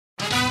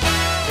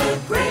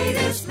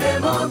endless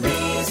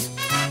memories.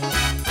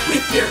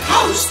 With your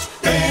host,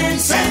 Ben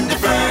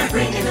Sandifer,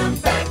 bringing them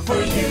back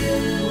for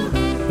you.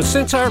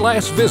 Since our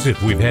last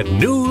visit, we've had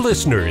new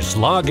listeners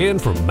log in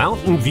from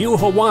Mountain View,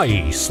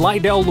 Hawaii,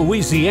 Slidell,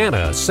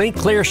 Louisiana, St.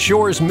 Clair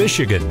Shores,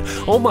 Michigan,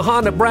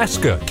 Omaha,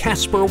 Nebraska,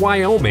 Casper,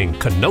 Wyoming,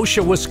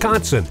 Kenosha,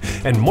 Wisconsin,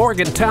 and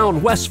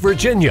Morgantown, West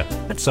Virginia.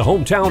 That's the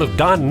hometown of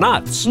Don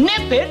Knotts.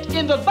 Nip it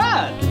in the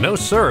bud. No,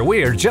 sir,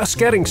 we are just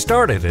getting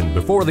started, and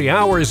before the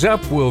hour is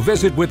up, we'll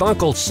visit with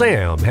Uncle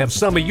Sam, have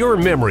some of your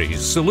memories,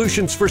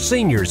 solutions for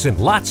seniors, and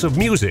lots of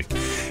music.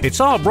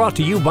 It's all brought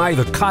to you by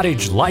the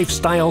Cottage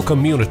Lifestyle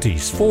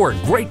Communities. 4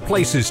 great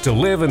places to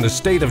live in the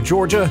state of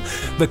Georgia.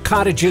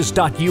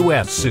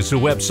 Thecottages.us is the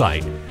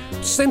website.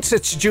 Since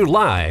it's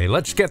July,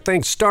 let's get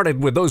things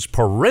started with those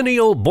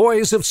perennial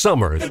boys of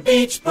summer. The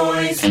Beach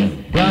Boys.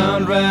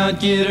 Round, round,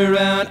 get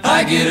around,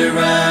 I get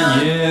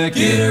around, yeah,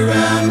 get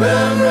around,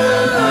 round,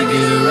 round, I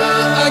get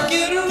around, I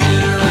get around,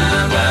 get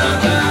around,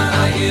 round, round,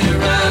 I get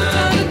around,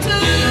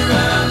 get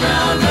around,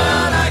 round,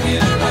 round, I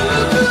get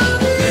around,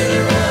 get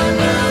around,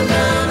 round,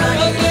 round, I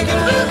get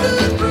around,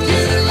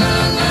 get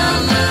around,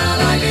 round,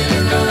 round, I get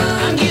around.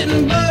 I'm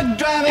getting bugged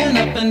driving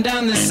up and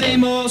down the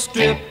same old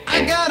strip.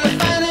 I gotta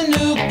find a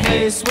new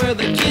place where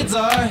the kids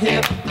are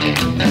hip.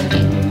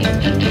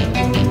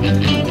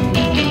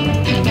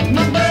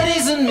 My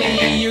buddies and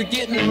me, you're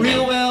getting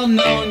real well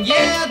known.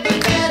 Yeah, the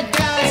bad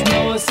guys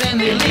know us and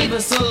they leave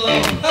us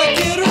alone. I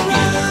get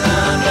around,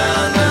 round,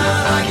 round,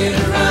 round, I get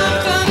around.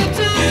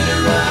 Get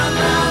around,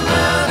 round,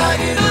 round, I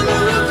get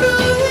around.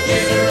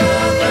 Get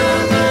around,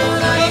 round,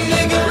 round, I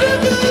get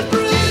around.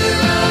 Get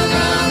around,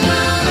 round,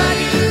 round, I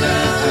get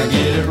around. I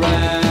get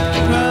around.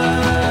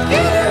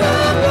 Get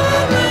around,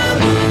 round, round.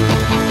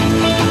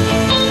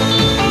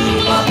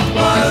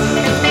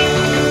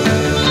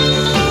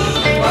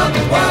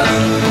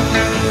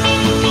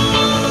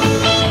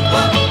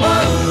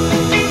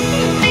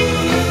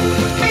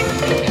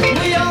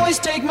 We always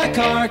take my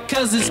car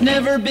 'cause it's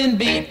never been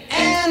beat,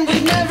 and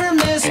we've never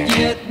missed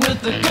yet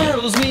with the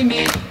girls we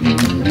meet.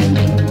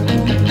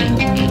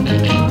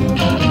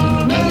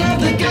 None of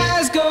the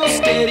guys go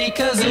steady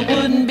 'cause it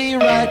wouldn't be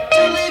right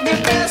to leave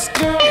your best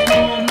girl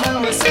home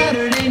on a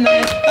Saturday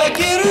night. I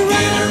get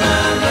around,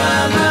 round,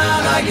 round,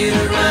 round, I get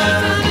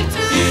around.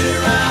 Get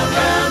around,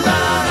 round,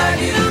 round, I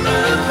get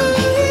around.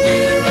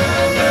 Get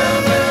around,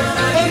 round, round,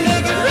 I get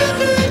around.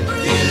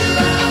 Get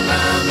around,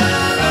 round,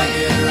 round, I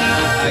get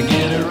around. I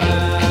get around.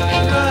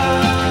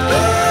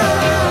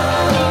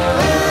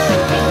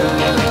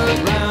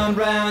 Round,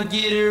 round,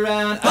 get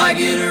around. I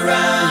get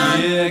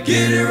around. Yeah,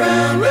 get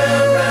around,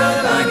 round,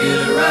 round, I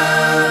get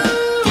around.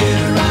 Get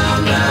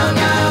around, round,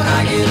 round,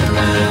 I get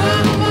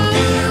around.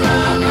 Get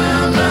around,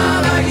 round,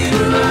 round, I get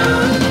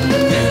around.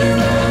 Get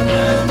around,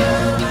 round,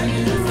 round, I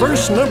get around.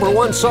 First number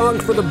one song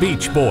for the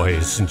Beach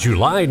Boys in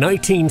July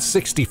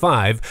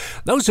 1965.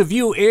 Those of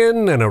you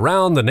in and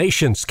around the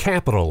nation's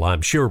capital,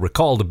 I'm sure,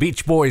 recall the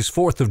Beach Boys'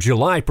 4th of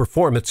July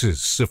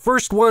performances. The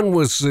first one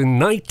was in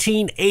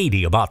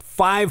 1980. About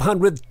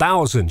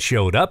 500,000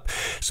 showed up,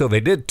 so they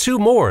did 2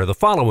 more the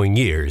following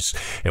years.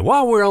 And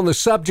while we're on the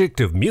subject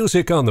of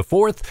music on the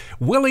 4th,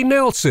 Willie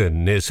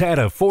Nelson has had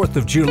a 4th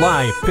of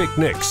July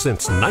picnic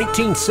since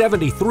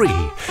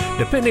 1973.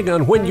 Depending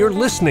on when you're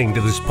listening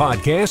to this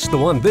podcast, the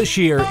one this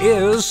year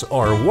is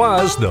or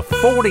was the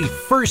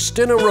 41st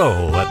in a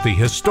row at the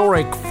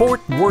historic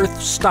Fort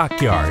Worth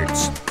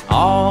Stockyards.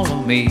 All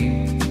of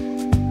me,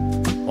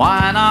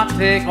 why not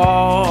take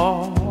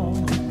all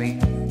of me?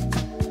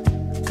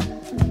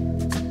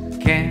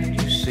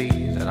 Can't you see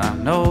that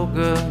I'm no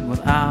good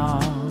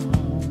without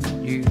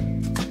you?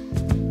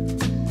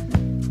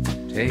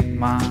 Take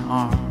my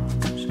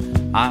arms,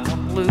 I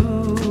won't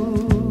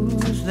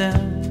lose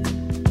them.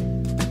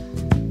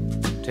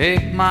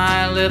 Take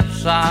my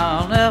lips,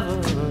 I'll never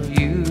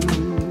use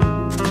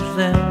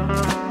them.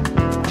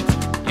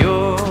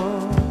 Your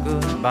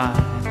goodbye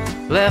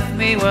left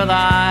me with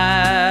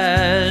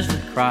eyes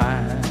that cry,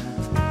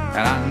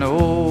 and I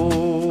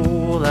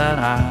know that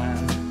I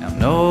am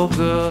no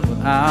good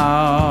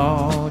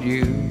without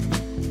you.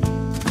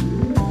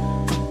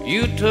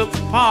 You took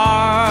the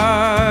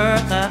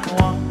part that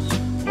once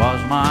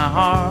was my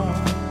heart,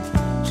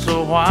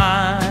 so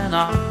why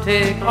not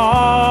take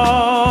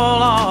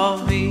all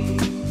of me?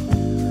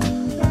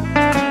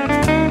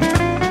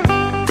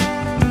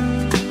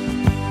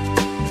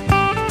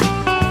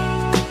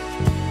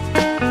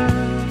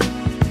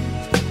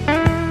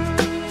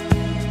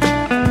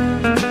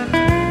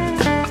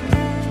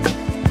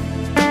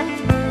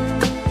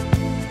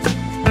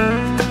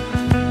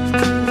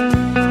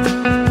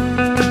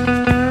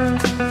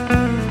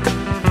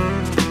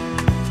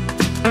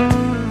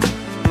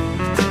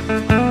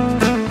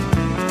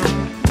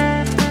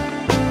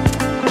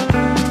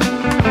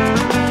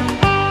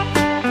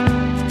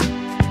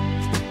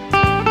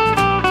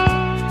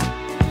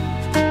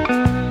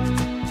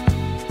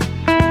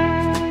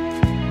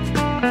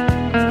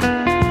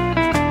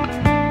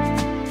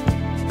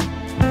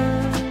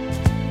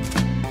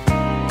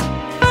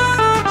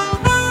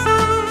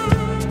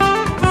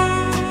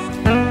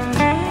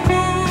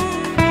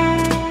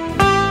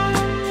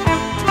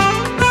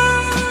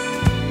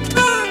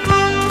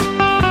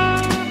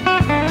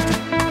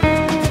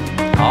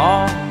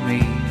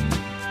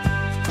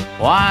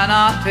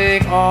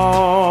 take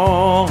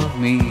all of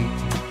me.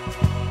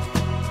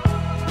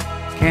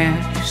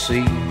 Can't you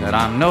see that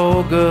I'm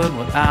no good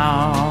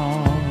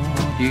without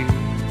you?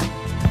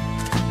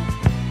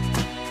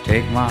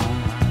 Take my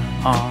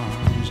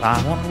arms,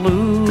 I won't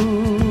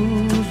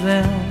lose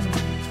them.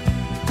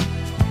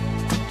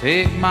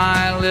 Take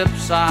my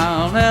lips,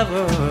 I'll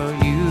never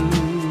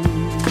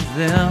use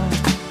them.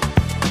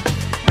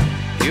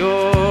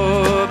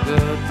 Your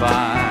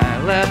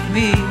goodbye left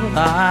me with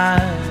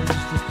eyes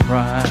that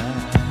cry,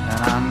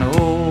 and I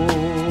know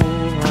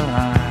that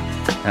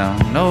I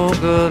am no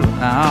good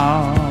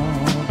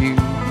without you.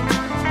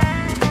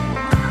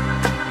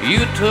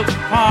 You took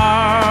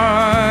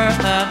part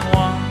that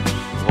once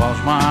was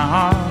my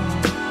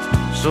heart,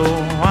 so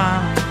why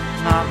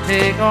not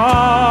take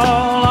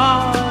all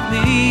of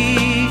me?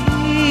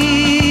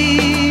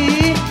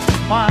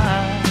 Why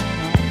not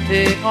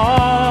take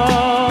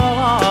all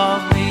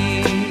of me?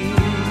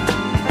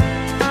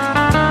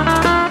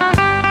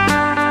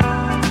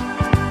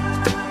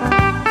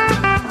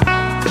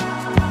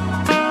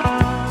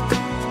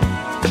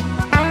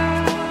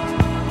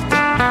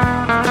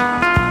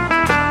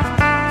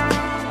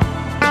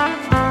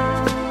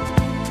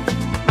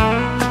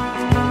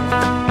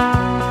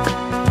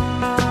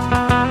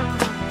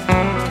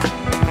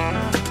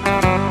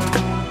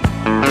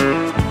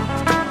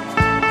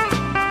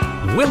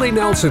 Willie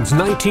Nelson's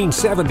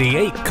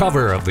 1978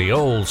 cover of the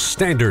old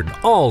standard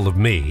All of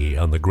Me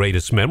on the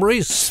Greatest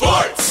Memories.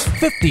 Sports!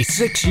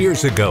 56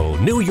 years ago,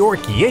 New York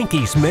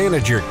Yankees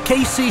manager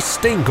Casey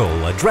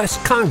Stengel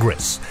addressed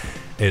Congress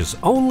as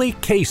only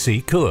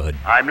Casey could.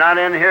 I'm not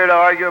in here to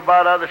argue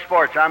about other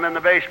sports. I'm in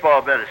the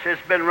baseball business.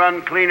 It's been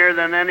run cleaner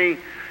than any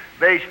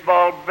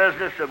baseball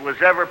business that was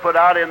ever put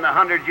out in the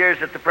 100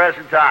 years at the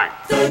present time.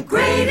 The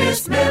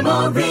Greatest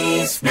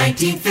Memories,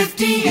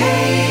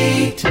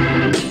 1958.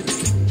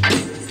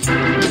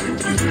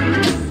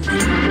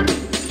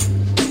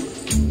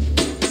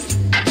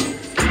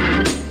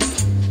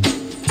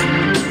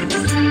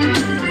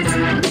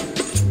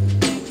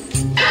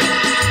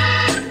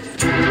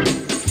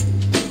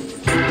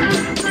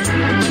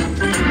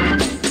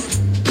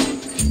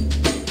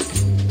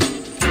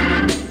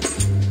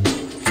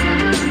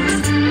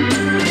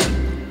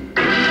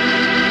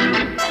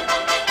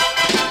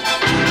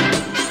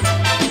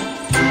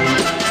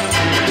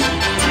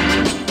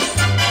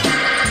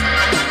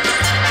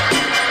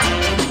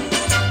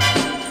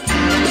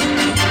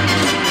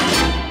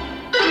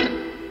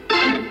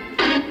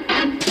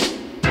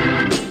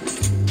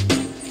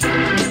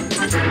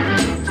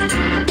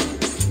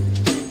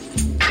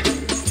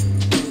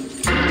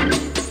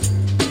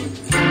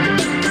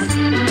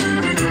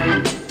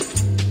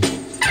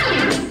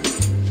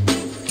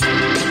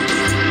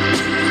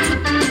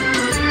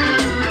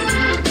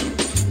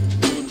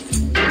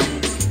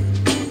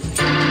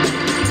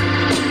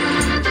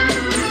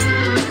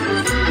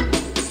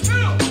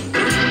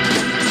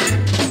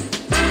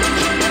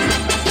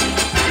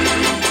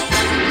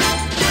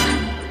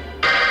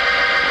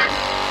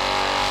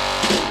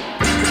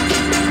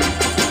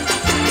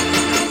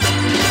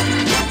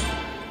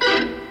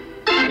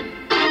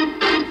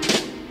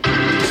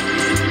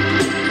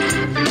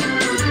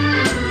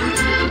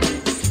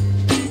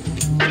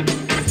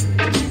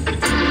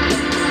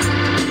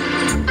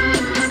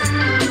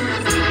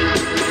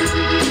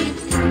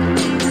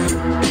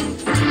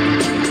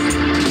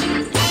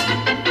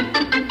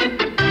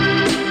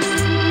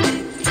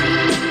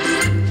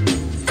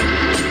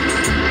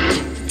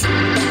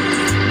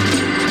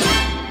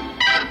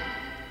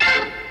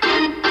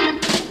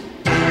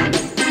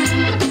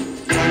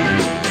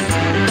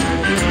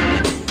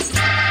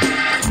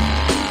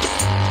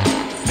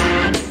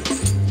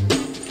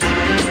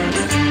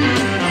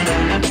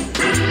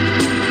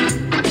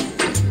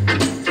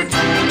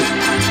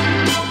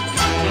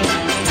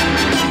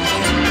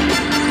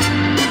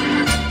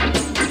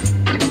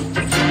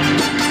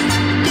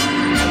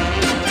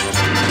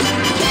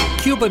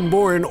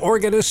 Cuban-born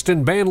organist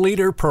and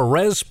bandleader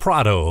Perez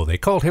Prado. They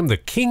called him the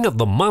King of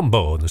the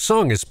Mambo, and the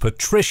song is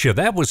Patricia.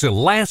 That was the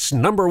last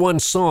 #1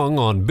 song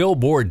on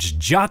Billboard's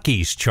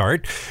Jockeys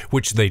chart,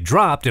 which they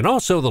dropped, and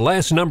also the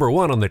last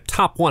 #1 on the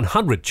Top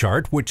 100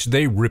 chart, which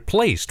they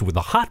replaced with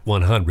the Hot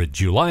 100,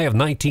 July of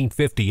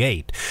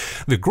 1958.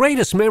 The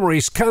Greatest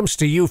Memories comes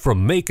to you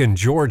from Macon,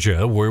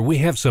 Georgia, where we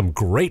have some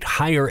great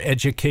higher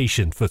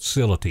education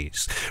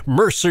facilities.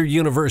 Mercer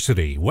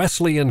University,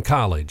 Wesleyan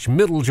College,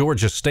 Middle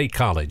Georgia State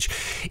College.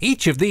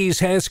 Each of these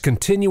has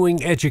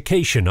continuing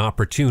education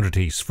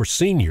opportunities for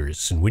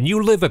seniors. And when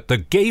you live at the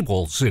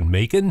Gables in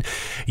Macon,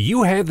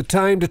 you have the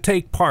time to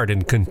take part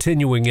in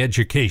continuing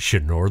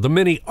education or the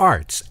many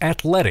arts,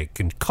 athletic,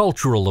 and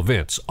cultural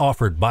events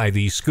offered by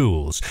these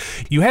schools.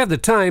 You have the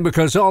time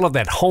because all of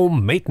that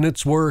home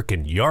maintenance work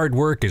and yard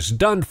work is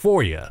done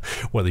for you,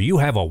 whether you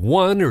have a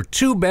 1 or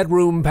 2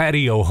 bedroom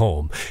patio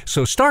home.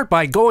 So start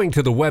by going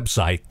to the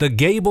website,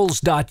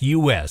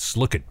 thegables.us.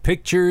 Look at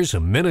pictures,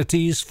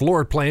 amenities,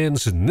 floor plans,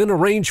 bands and then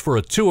arrange for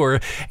a tour,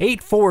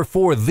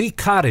 844 The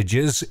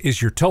Cottages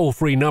is your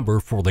toll-free number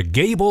for the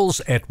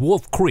Gables at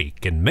Wolf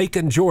Creek in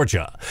Macon,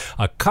 Georgia,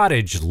 a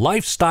cottage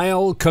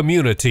lifestyle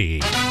community.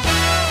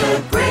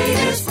 The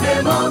greatest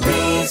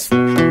memories.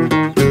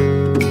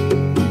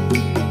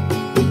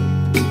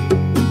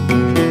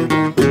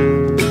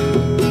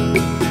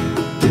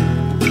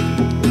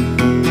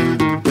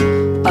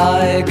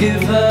 I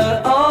give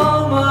her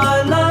all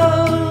my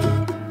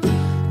love,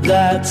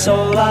 that's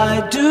all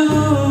I do.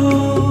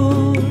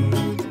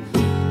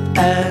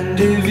 And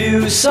if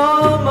you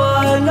saw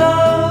my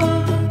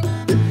love,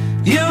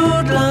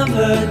 you'd love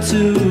her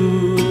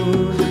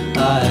too.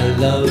 I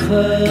love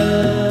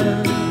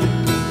her.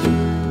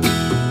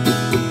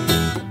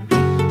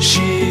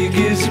 She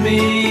gives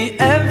me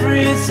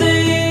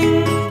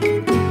everything,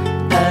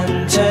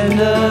 and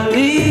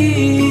tenderly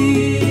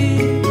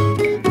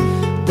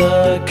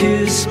the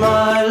kiss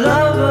my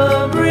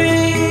lover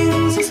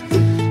brings,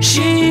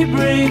 she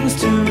brings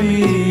to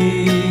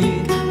me,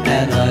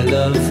 and I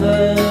love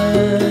her.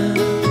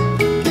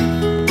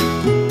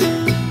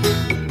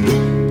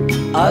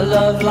 A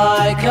love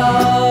like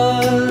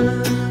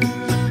ours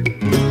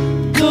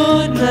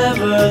could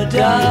never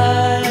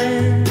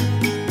die,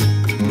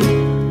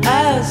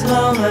 as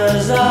long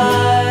as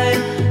I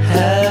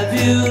have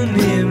you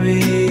near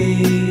me.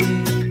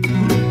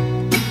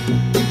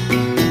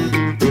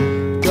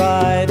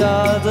 Bright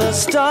are the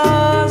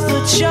stars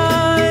that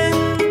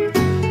shine,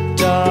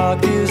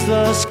 dark is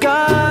the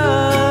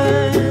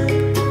sky.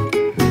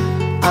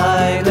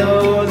 I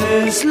know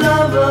this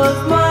love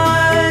of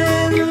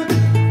mine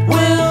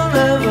will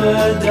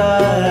never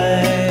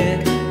die,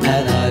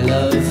 and I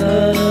love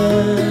her.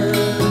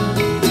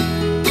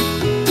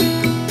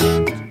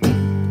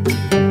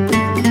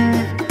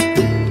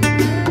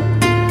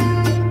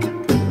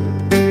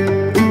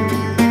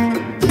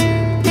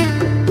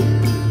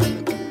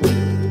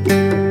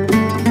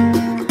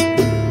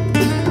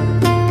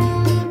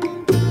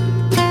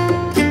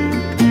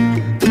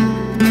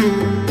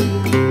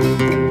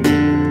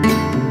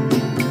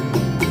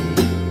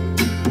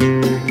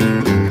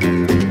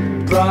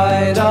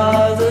 Bright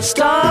are the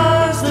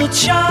stars that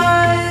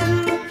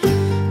shine,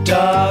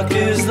 dark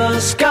is the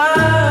sky.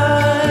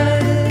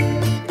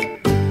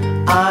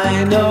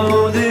 I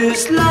know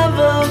this love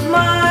of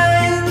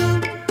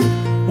mine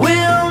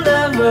will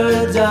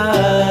never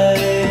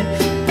die,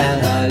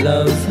 and I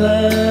love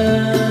her.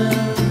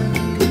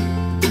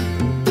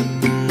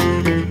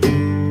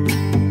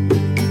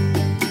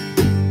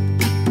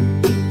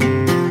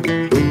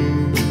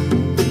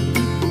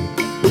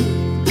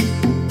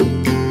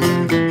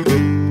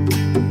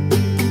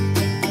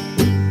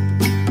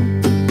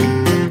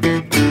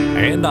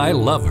 And I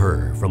Love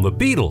Her from the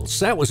Beatles.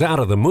 That was out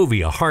of the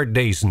movie A Hard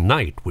Day's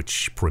Night,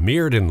 which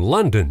premiered in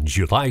London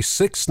July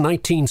 6,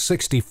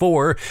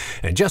 1964.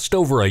 And just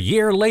over a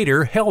year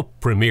later, Help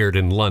premiered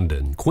in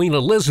London. Queen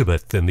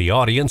Elizabeth in the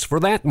audience for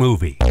that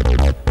movie. Happy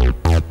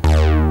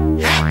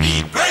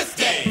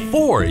birthday!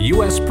 4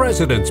 U.S.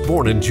 presidents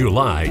born in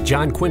July: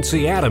 John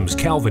Quincy Adams,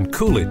 Calvin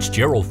Coolidge,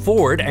 Gerald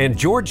Ford, and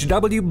George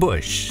W.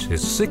 Bush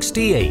is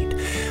 68.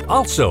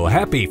 Also,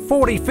 happy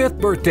 45th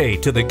birthday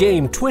to the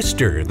game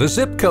Twister. The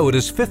zip code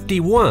is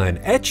 51.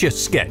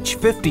 Etch-a-Sketch,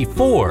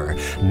 54.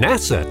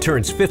 NASA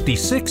turns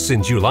 56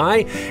 in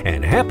July.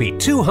 And happy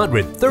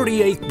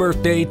 238th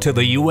birthday to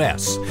the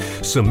U.S.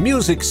 Some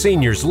music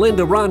seniors: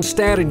 Linda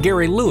Ronstadt and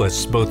Gary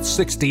Lewis, both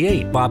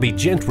 68. Bobby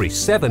Gentry,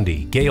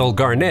 70. Gail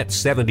Garnett,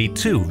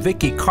 72.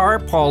 Vicky Carr,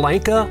 Paul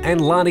Anka,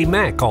 and Lonnie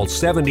Mack, all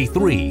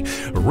 73.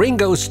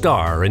 Ringo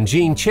Starr and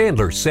Gene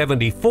Chandler,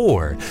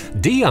 74.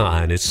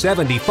 Dion is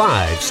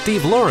 75.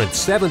 Steve Lawrence,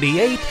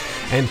 78.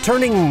 And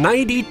turning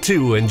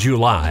 92 in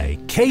July,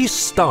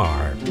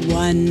 K-Star.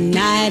 One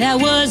night I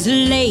was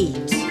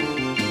late,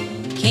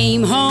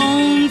 came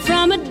home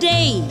from a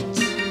date,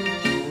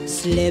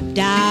 slipped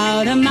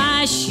out of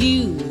my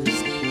shoes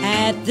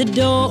at the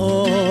door.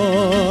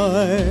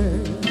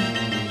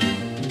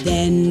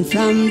 Then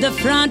from the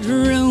front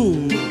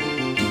room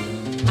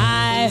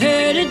I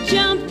heard a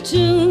jump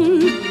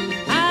tune.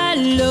 I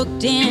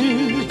looked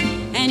in,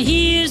 and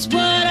here's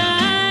what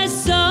I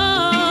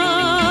saw.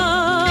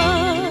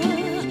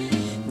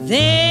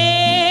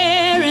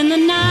 There in the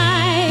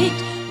night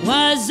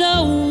was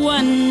a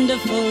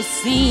wonderful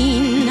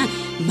scene.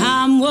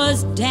 Mom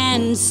was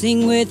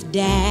dancing with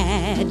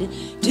Dad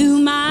to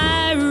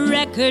my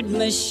record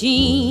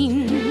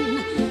machine.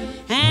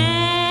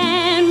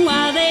 And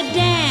while they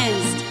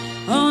danced,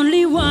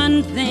 only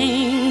one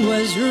thing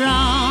was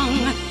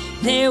wrong.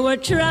 They were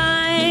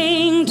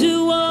trying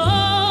to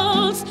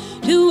waltz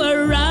to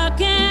a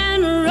rock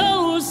and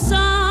roll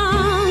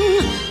song.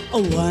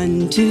 A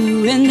 1,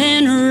 2, and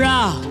then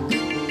rock.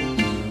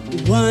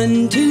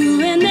 1,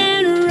 2, and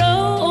then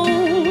roll.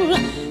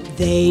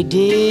 They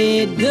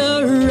did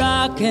the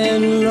rock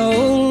and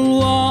roll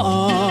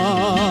waltz.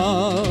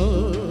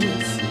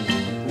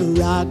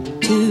 Rock,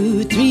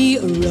 2, 3,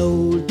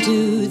 roll,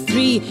 2,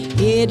 3.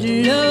 It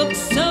looks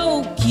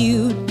so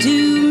cute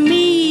to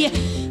me.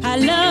 I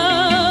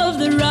love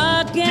the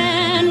rock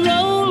and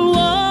roll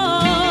waltz.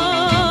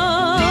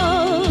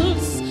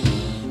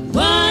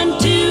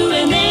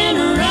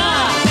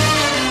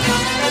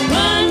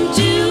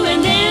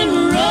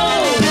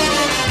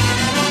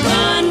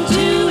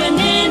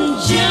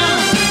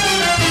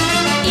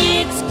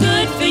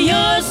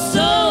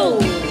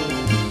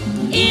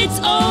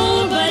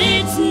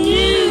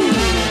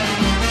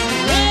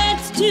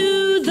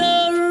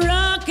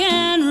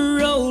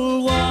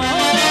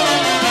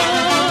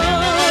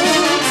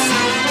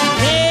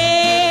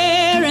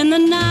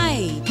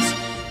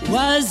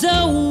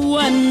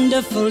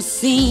 wonderful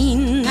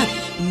scene.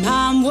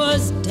 Mom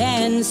was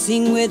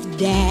dancing with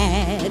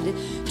Dad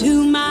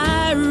to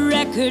my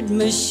record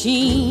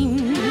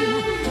machine.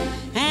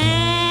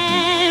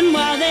 And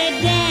while they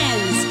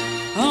danced,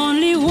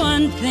 only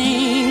one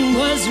thing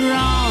was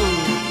wrong.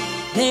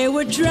 They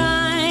were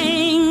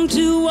trying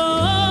to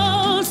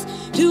waltz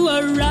to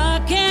a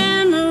rock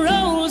and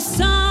roll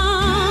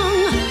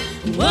song.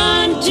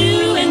 1, 2,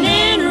 and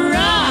then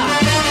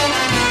rock.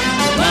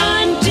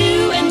 1,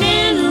 2, and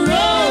then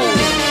roll.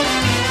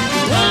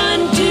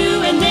 1, 2,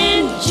 and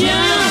then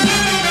jump.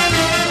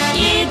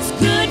 It's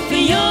good for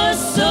your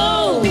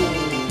soul.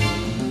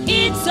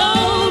 It's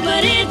old,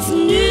 but it's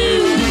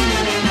new.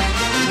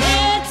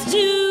 Let's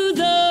do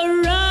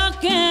the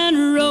rock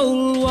and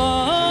roll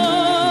waltz.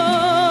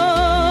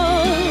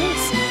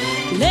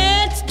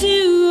 Let's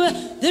do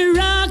the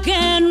rock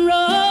and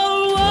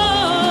roll waltz.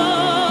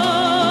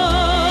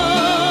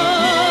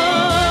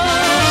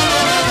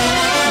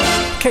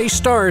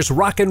 K-Star's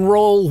Rock and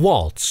Roll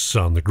Waltz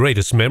on the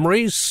greatest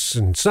memories,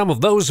 and some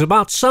of those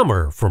about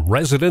summer from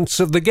residents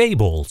of the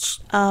Gables.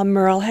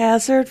 Merle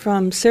Hazard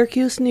from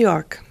Syracuse, New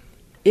York.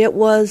 It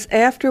was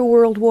after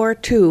World War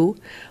II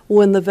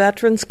when the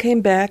veterans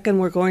came back and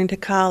were going to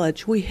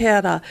college. We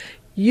had a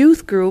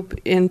youth group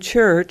in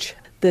church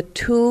that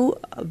 2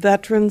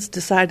 veterans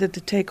decided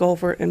to take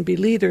over and be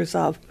leaders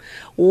of.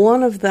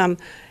 One of them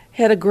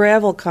had a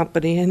gravel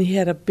company, and he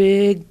had a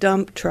big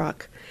dump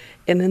truck.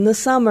 And in the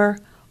summer,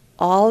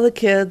 all the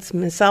kids,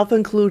 myself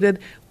included,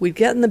 we'd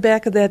get in the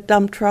back of that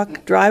dump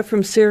truck, drive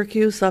from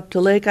Syracuse up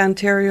to Lake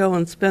Ontario,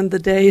 and spend the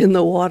day in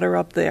the water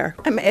up there.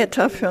 I'm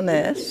Etta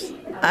Furness.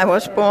 I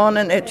was born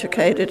and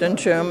educated in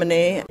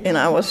Germany. In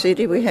our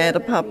city we had a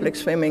public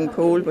swimming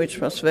pool, which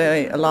was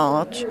very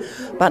large,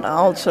 but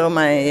also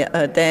my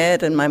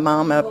dad and my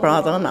mom, my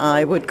brother and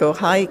I would go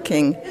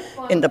hiking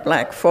in the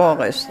Black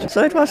Forest.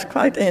 So it was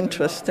quite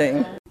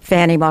interesting.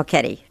 Fanny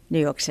Marchetti, New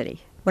York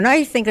City. When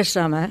I think of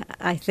summer,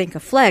 I think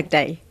of Flag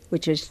Day,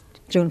 which is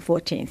June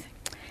 14th.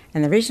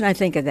 And the reason I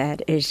think of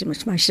that is it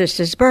was my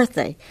sister's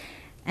birthday.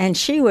 And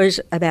she was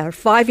about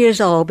 5 years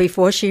old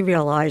before she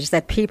realized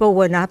that people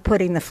were not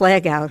putting the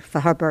flag out for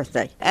her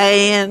birthday.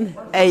 Ann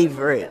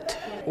Averett.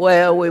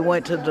 Well, we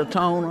went to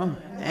Daytona,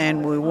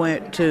 and we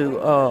went to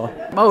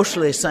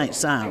mostly St.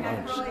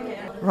 Simon's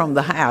from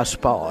the house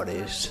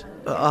parties.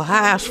 A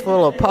house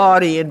full of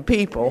partying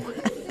people.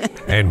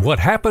 And what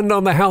happened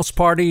on the house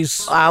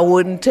parties? I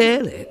wouldn't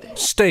tell it.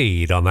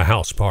 Stayed on the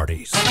house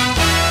parties.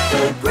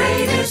 The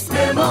greatest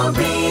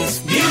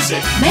memories.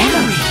 Music.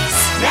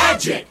 Memories.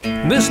 Magic.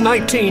 This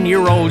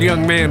 19-year-old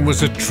young man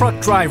was a truck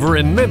driver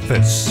in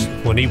Memphis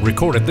when he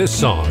recorded this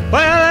song.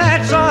 Well,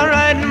 that's all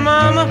right,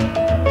 Mama.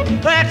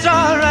 That's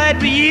all right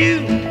for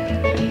you.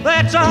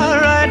 That's all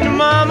right,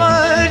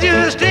 Mama.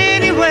 Just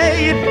any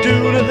way you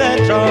do it,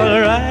 that's all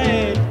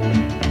right.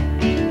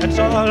 That's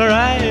all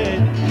right.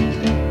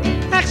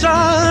 That's all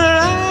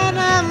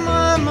right,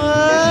 Mama.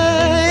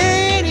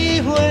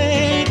 Any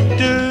way you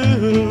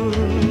do.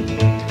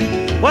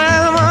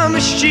 Well, Mama,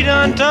 she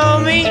done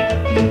told me,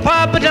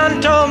 Papa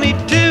done told me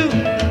too.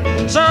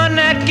 Son,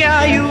 that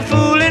gal you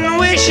fooling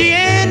with, she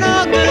ain't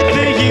no good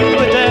for you.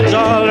 But that's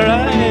all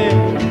right.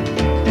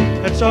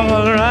 That's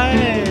all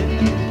right.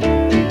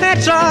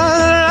 That's all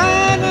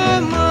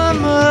right,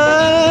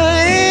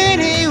 Mama.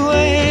 Any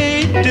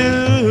way you do.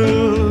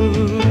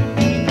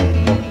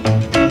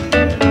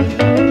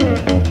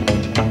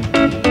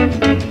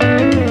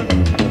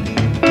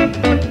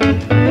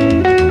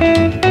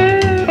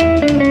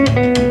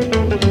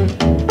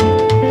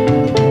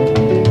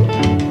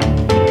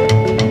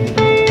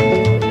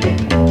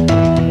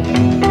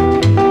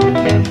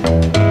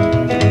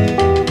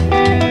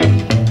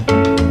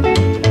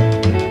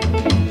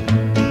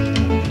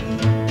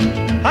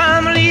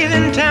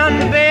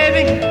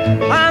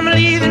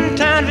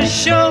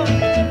 Sure,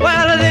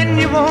 well then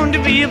you won't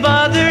be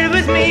bothered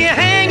with me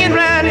hanging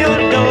round your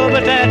door,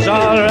 but that's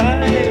all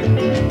right.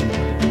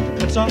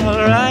 That's all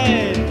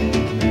right.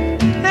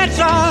 That's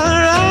all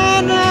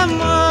right, now,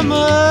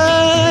 Mama.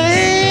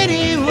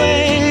 Any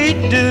way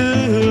you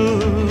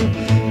do.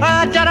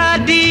 Ah, da da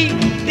dee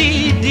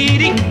dee dee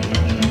dee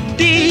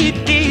dee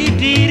dee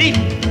dee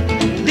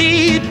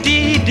dee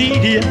dee dee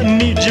dee. I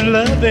need your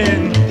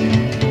loving.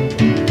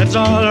 That's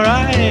all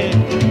right.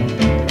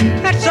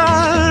 That's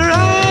all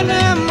right.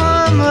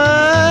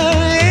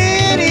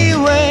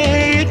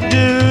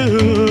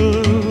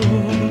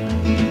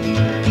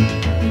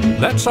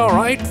 That's All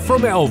Right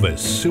from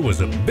Elvis, who was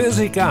a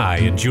busy guy.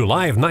 In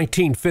July of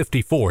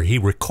 1954, he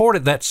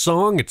recorded that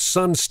song at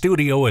Sun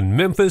Studio in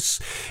Memphis.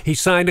 He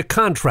signed a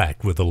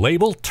contract with the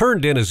label,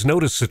 turned in his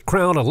notice at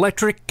Crown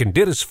Electric, and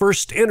did his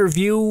first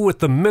interview with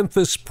the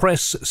Memphis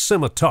Press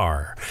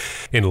Scimitar.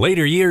 In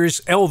later years,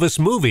 Elvis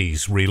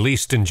movies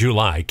released in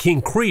July: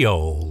 King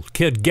Creole,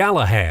 Kid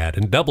Galahad,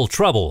 and Double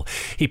Trouble.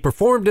 He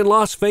performed in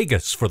Las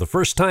Vegas for the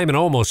first time in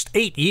almost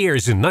 8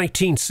 years in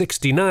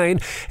 1969,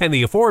 and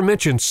the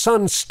aforementioned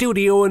Sun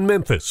Studio in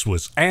Memphis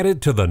was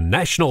added to the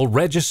National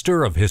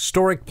Register of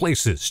Historic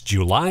Places,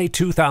 July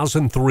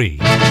 2003.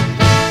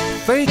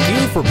 thank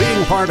you for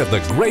being part of the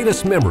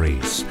greatest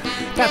memories.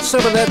 Got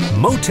some of that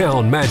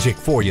Motown magic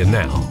for you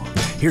now.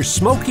 Here's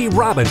Smokey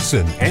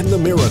Robinson and the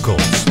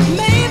Miracles.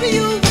 Maybe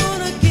you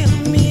wanna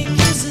give me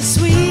kisses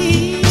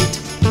sweet,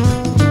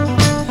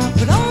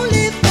 but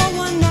only for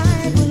one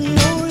night with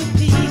no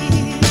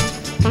repeat.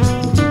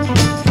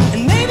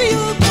 And maybe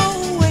you'll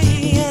go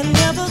away and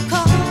never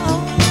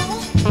call,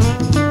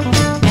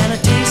 and a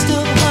taste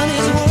of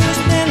honey's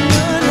worse than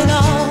none at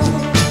all.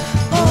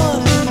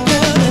 Oh, little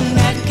girl, in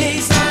that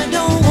case I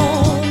don't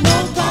want no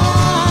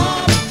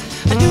part.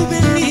 I do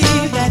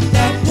believe that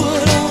that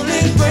would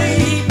only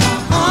break my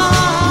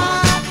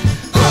heart.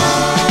 Oh,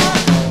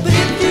 but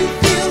if you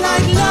feel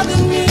like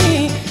loving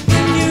me,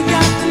 then you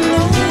got the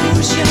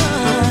notion.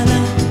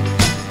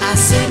 I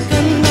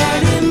second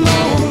that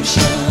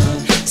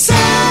emotion. So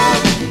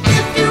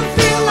if you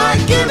feel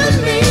like giving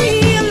me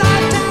a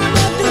lifetime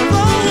of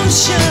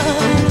devotion,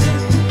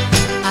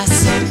 I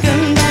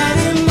second that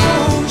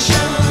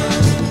emotion.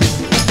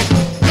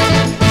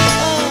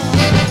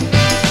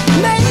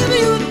 Maybe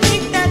you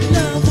think that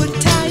love would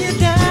tie you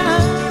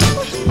down,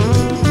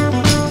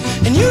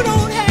 and you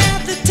don't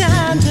have the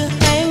time to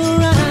hang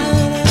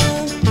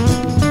around.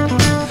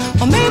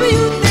 Or maybe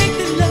you think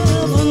that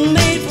love was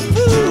made for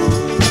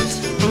fools,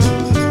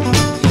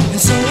 and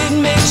so it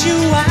makes you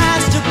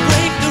wise to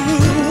break the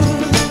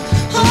rules.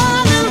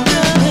 Oh, little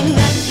girl, in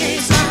that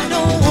case I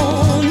don't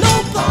want no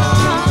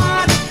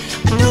part.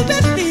 I do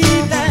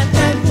believe that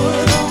that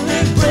would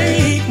only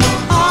break my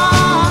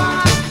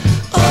heart.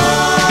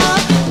 Oh,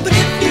 but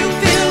if you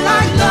feel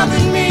like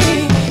loving me,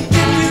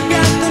 if you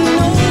got the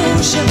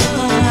notion,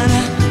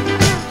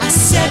 I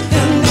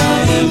second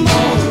that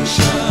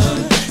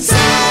emotion.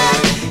 Say,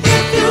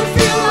 if you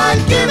feel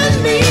like giving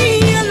me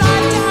a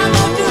lifetime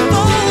of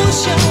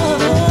devotion,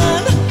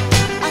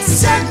 I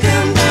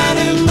second that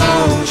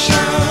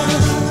emotion.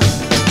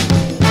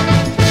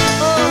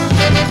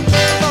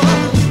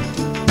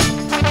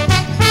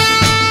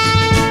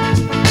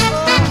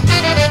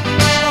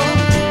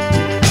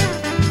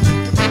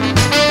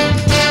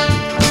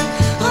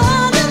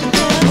 Oh, little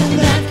girl, in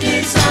that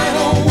case I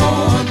don't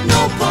want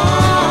no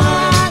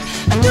part.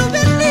 I do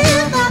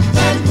believe that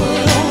that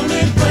would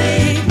only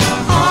break my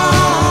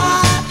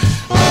heart.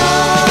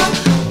 Oh,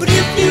 but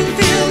if you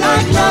feel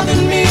like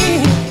loving me,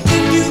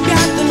 then you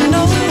got the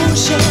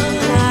notion.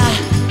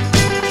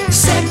 I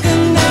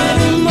second that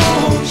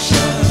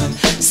emotion.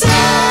 Say,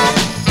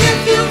 if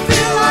you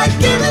feel like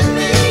giving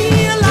me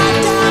a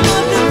lifetime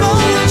of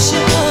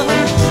devotion,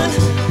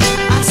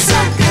 I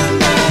second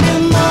that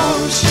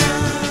emotion.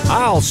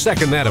 I'll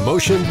second that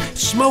emotion.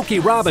 Smokey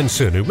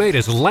Robinson, who made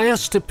his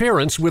last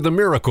appearance with the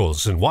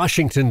Miracles in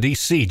Washington,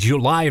 D.C.,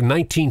 July of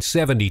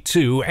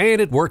 1972, and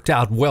it worked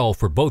out well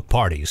for both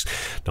parties.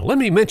 Now, let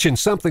me mention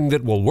something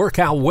that will work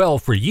out well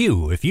for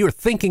you if you're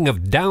thinking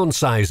of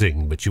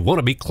downsizing, but you want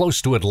to be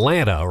close to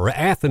Atlanta or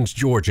Athens,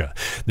 Georgia.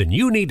 Then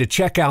you need to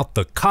check out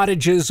the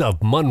Cottages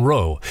of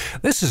Monroe.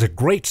 This is a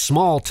great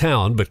small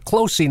town, but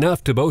close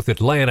enough to both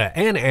Atlanta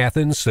and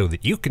Athens so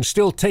that you can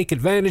still take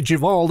advantage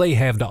of all they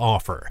have to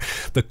offer.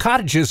 The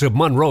Cottages of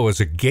Monroe is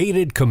a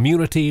gated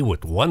community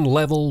with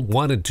one-level,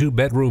 1- and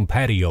 2-bedroom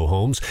patio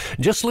homes.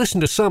 Just listen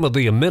to some of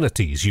the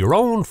amenities: your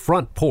own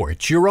front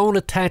porch, your own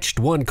attached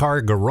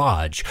one-car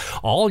garage,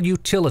 all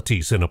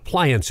utilities and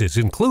appliances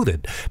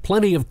included,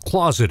 plenty of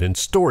closet and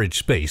storage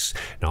space.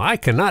 Now, I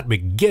cannot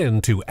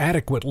begin to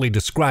adequately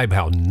describe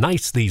how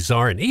nice these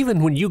are, and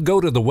even when you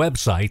go to the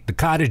website,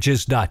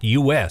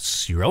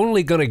 thecottages.us, you're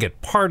only going to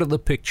get part of the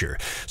picture.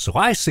 So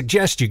I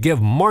suggest you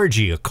give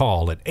Margie a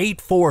call at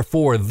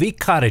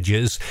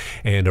 844-THE-COTTAGES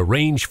and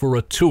arrange for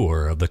a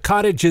tour of the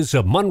Cottages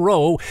of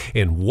Monroe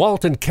in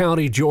Walton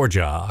County,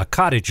 Georgia, a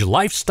cottage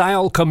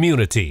lifestyle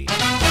community.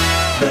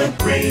 The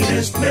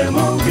greatest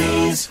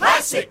memories.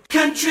 Classic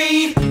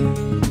country.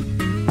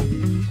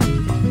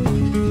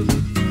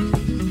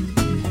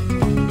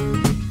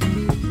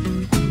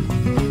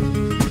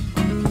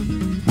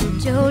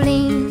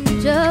 Jolene,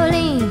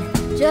 Jolene,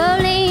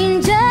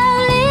 Jolene,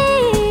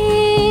 Jolene,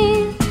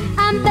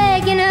 I'm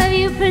begging of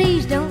you,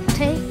 please don't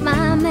take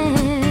my man.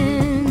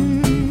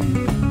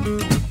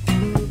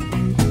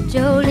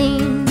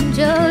 Jolene,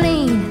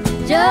 Jolene,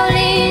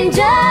 Jolene,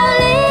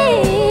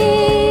 Jolene,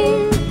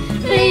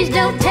 please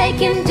don't take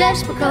him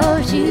just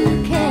because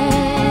you can.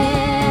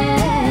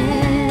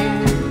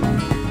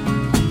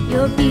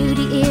 Your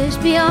beauty is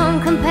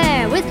beyond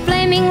compare, with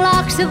flaming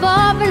locks of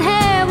auburn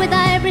hair, with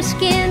ivory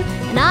skin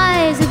and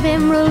eyes of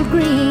emerald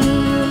green.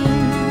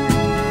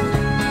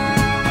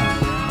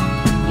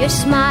 Your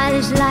smile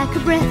is like a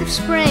breath of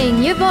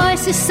spring, your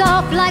voice is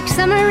soft like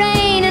summer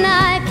rain, and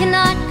I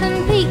cannot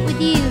compete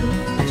with you,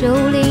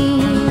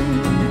 Jolene.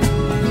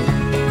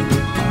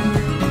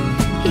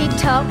 He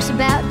talks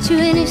about you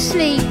in his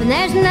sleep, and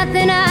there's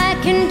nothing I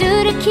can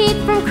do to keep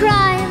from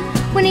crying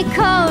when he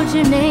calls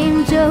your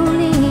name,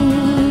 Jolene.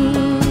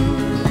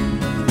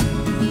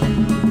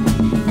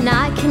 And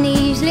I can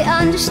easily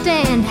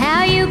understand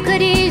how you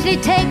could easily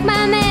take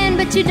my man,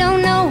 but you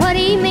don't know what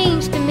he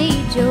means to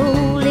me,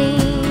 Jolene.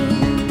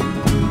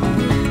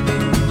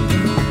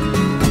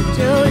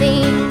 Jolene.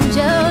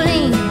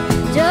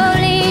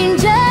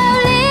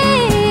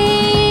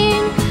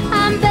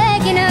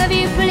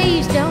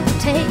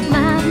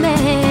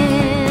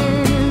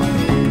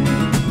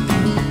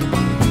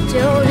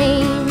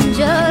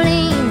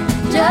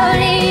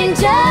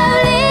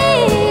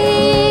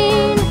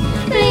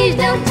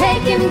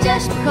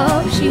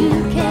 you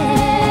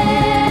can.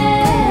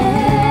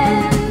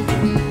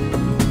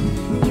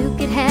 You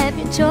could have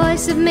your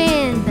choice of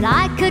men, but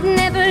I could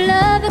never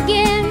love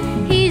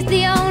again. He's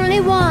the only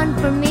one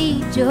for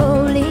me,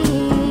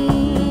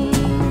 Jolene.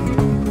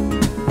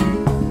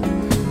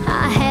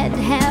 I had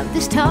to have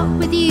this talk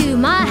with you.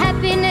 My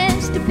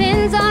happiness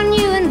depends on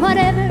you and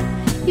whatever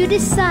you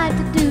decide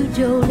to do,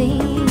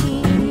 Jolene.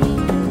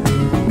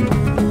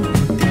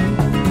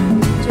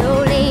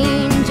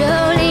 Jolene,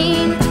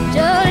 Jolene,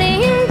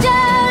 Jolene,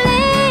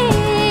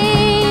 Jolene,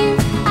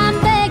 I'm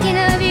begging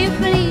of you,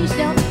 please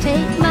don't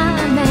take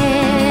my man.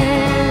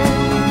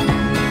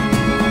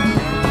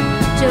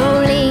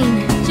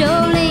 Jolene,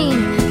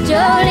 Jolene,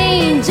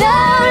 Jolene,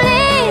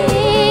 Jolene,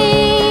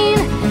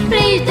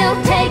 please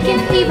don't take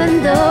him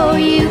even though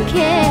you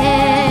can.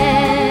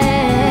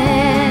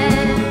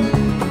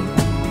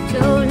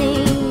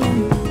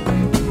 Jolene,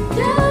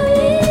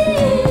 Jolene.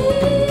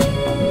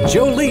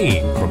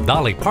 Jolene from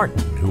Dolly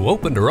Parton, who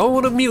opened her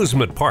own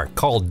amusement park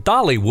called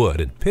Dollywood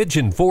in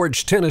Pigeon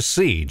Forge,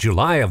 Tennessee,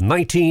 July of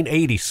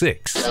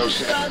 1986.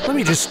 Let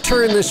me just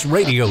turn this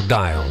radio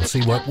dial and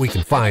see what we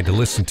can find to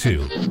listen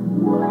to.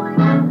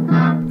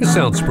 This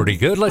sounds pretty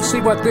good. Let's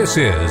see what this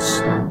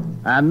is.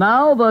 And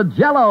now the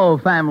Jell-O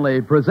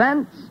family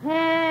presents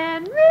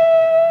Henry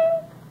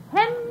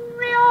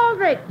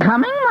Aldrich.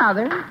 Coming,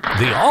 Mother.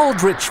 The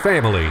Aldrich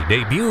Family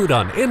debuted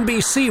on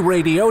NBC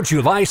Radio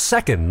July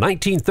 2nd,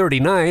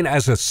 1939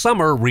 as a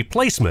summer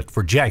replacement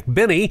for Jack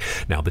Benny.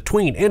 Now,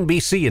 between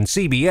NBC and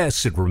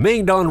CBS, it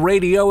remained on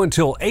radio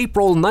until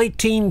April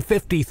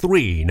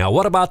 1953. Now,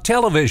 what about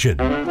television?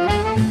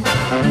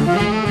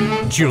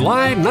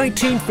 July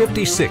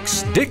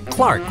 1956, Dick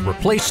Clark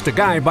replaced a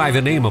guy by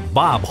the name of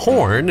Bob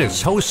Horn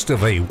as host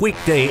of a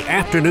weekday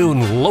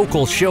afternoon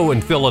local show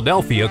in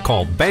Philadelphia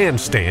called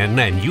Bandstand,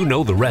 and you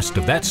know the rest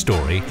of that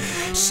story.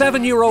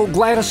 7-year-old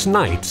Gladys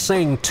Knight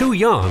sang Too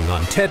Young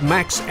on Ted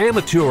Mack's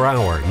Amateur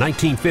Hour.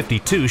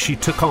 1952, she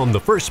took home the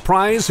first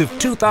prize of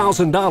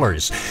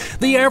 $2,000.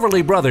 The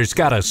Everly Brothers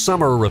got a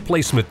summer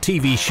replacement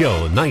TV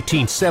show in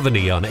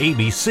 1970 on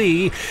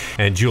ABC,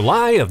 and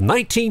July of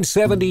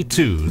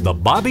 1972, the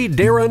Bobby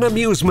Darin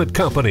Amusement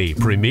Company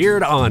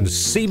premiered on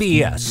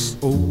CBS.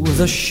 Oh,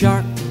 the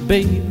shark,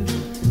 babe,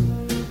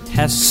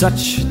 has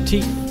such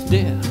teeth,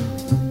 dear,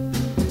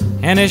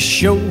 and it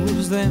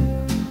shows them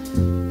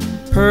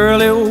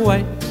pearly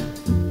white.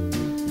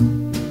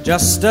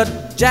 Just a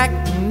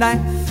jackknife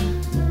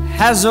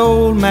has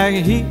old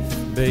Maggie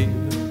Heath, babe,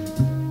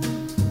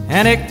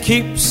 and it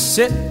keeps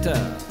it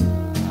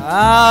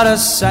out of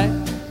sight.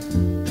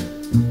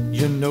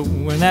 You know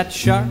when that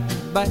shark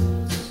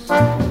bites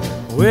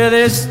with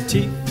his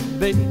teeth,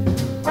 babe,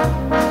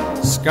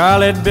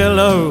 scarlet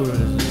billows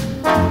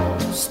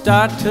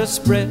start to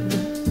spread.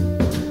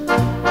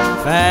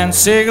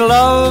 Fancy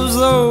gloves,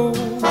 though,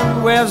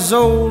 wears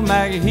old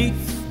Maggie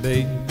Heath,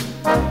 babe,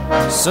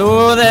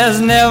 so there's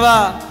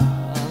never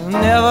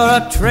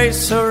a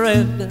trace of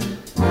red.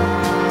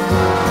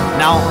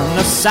 Now on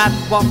the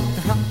sidewalk,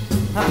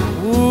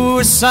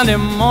 ooh, Sunday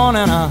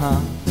morning,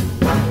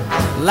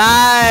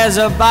 lies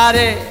a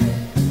body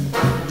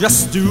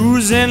just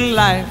oozing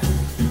life.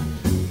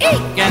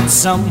 And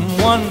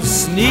someone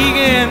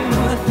sneaking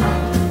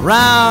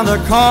round the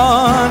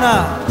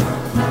corner.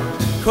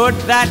 Could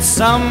that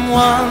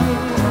someone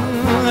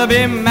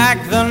be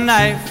Mac the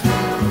Knife?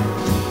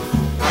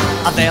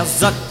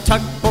 There's a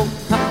tugboat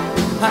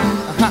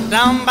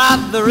down by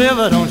the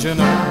river, don't you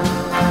know,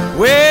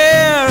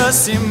 where a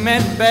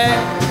cement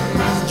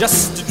bag's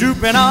just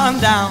drooping on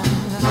down.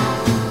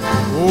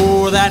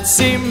 Oh, that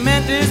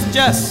cement is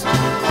just,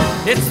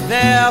 it's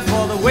there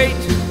for the weight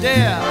to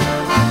dare.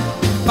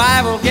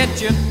 5 will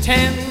get you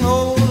 10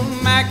 old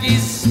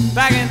Mackies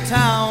back in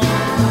town.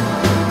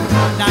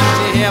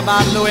 Don't you hear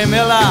about Louis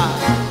Miller?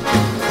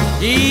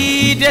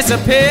 He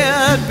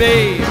disappeared,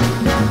 babe,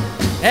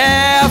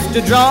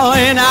 after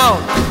drawing out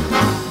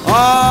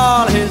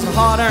all his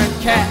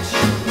hard-earned cash.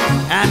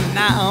 And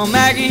now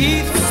Maggie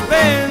Heath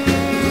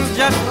spins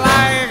just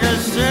like a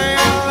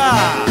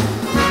sailor.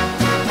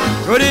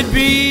 Could it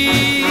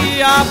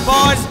be our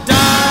boy's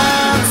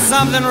done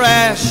something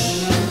rash?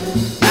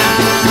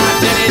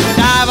 Jenny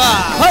Diver,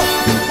 ho,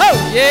 ho,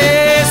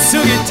 yeah,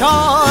 Sugie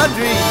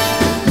Tawdry,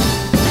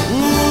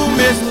 ooh,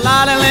 Miss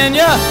Lolly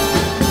Lenya,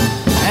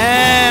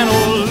 and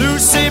old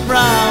Lucy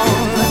Brown.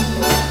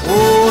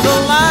 Oh, the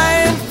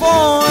line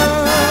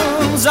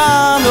forms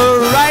on the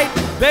right,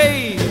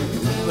 babe.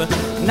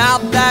 Now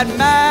that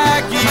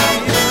Maggie's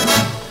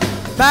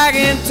back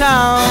in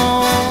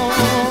town,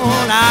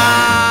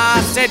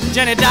 I said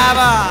Jenny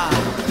Diver,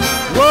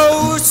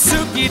 whoa,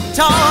 Sugie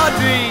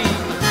Tawdry,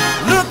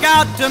 look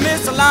out to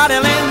Miss Lottie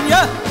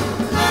Lenya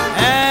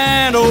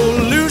and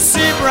old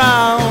Lucy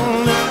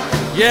Brown.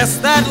 Yes,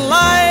 that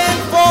line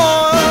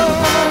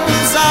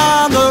forms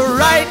on the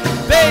right,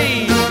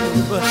 babe.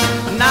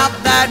 Now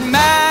that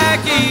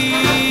Maggie's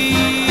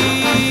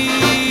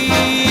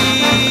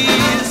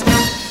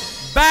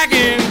back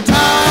in town.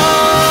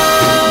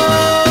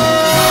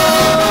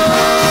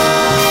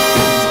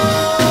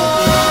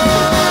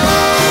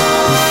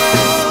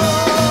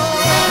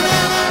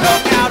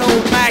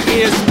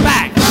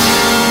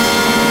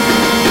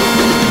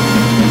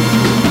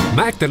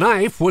 the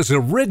Knife was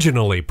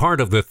originally part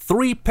of the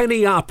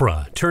Threepenny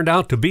Opera. Turned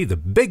out to be the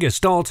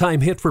biggest all-time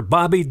hit for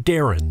Bobby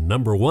Darin,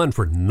 number one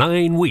for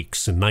 9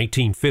 weeks in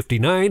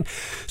 1959.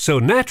 So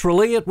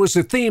naturally, it was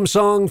a theme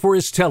song for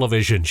his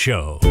television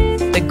show.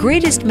 The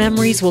greatest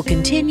memories will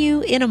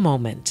continue in a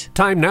moment.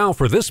 Time now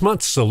for this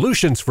month's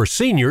Solutions for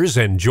Seniors,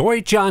 and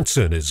Joy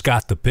Johnson has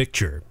got the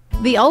picture.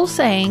 The old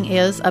saying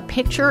is, a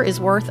picture is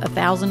worth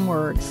 1,000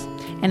 words.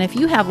 And if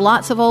you have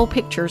lots of old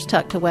pictures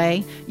tucked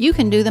away, you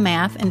can do the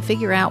math and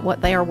figure out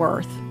what they are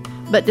worth.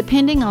 But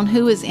depending on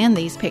who is in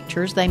these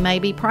pictures, they may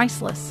be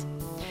priceless.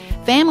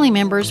 Family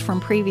members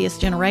from previous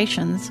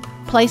generations,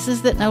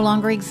 places that no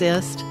longer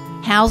exist,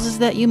 houses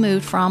that you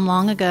moved from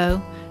long ago,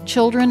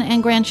 children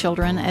and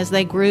grandchildren as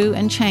they grew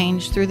and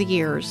changed through the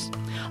years.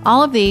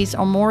 All of these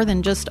are more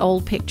than just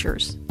old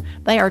pictures.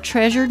 They are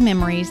treasured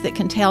memories that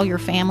can tell your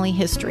family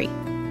history.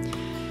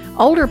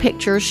 Older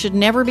pictures should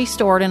never be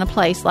stored in a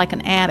place like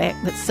an attic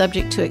that's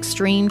subject to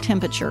extreme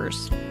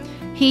temperatures.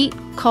 Heat,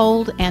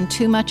 cold, and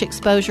too much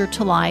exposure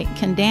to light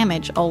can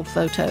damage old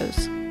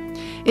photos.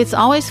 It's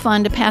always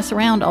fun to pass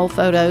around old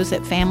photos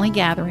at family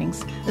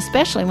gatherings,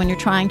 especially when you're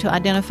trying to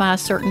identify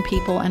certain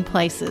people and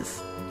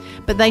places.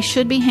 But they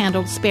should be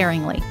handled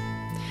sparingly.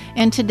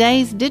 In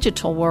today's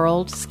digital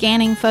world,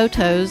 scanning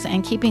photos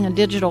and keeping a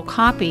digital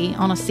copy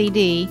on a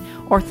CD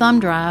or thumb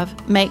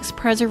drive makes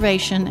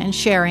preservation and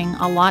sharing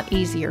a lot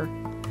easier.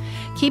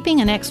 Keeping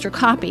an extra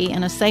copy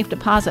in a safe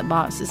deposit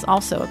box is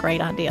also a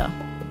great idea.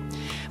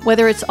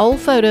 Whether it's old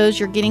photos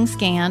you're getting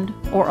scanned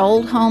or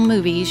old home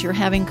movies you're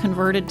having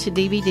converted to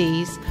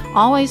DVDs,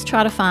 always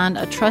try to find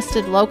a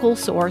trusted local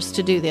source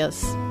to do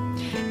this.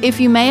 If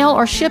you mail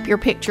or ship your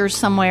pictures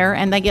somewhere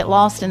and they get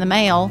lost in the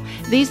mail,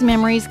 these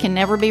memories can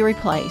never be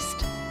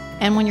replaced.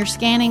 And when you're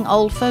scanning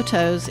old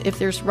photos, if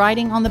there's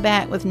writing on the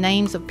back with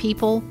names of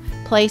people,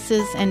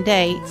 places, and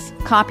dates,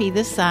 copy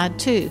this side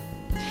too.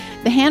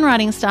 The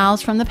handwriting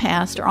styles from the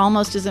past are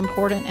almost as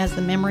important as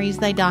the memories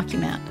they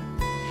document.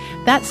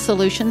 That's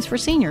Solutions for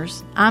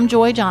Seniors. I'm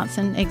Joy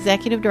Johnson,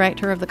 Executive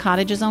Director of the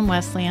Cottages on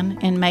Wesleyan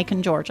in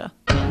Macon, Georgia.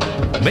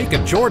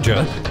 Macon,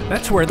 Georgia?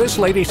 That's where this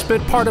lady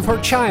spent part of her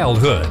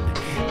childhood.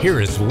 Here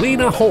is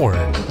Lena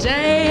Horne.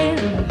 Day in,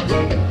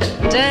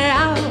 day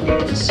out,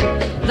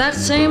 that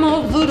same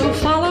old voodoo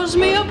follows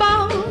me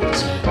about.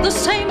 The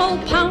same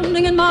old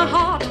pounding in my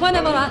heart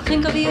whenever I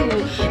think of you.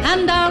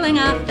 And darling,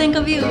 I think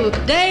of you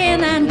day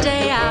in and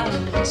day out,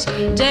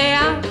 day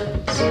out,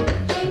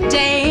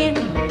 day in.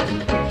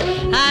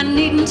 I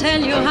needn't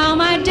tell you how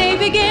my day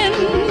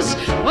begins.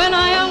 When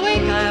I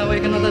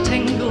awaken with a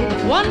tingle,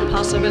 one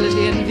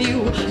possibility in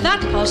view, that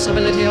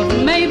possibility of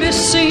maybe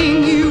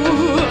seeing you.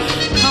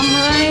 Come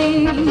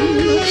rain,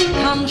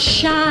 come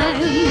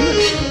shine,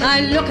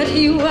 I look at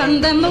you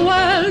and then the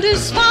world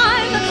is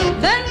fine.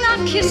 Then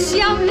I kiss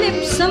your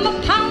lips and the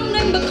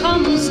pounding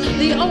becomes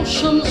the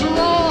ocean's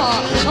roar,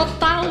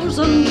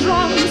 1,000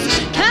 drums.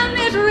 Can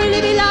it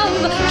really be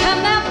love?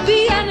 Can there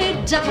be any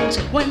doubt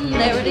when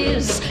there it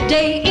is,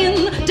 day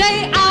in,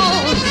 day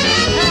out?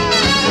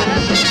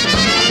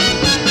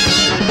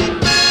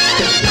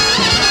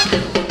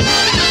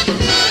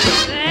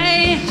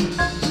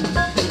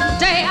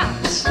 Day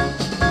out,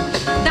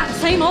 that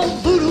same old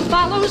voodoo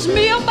follows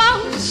me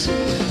about.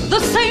 The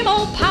same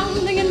old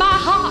pounding in my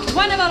heart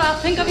whenever I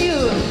think of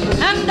you.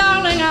 And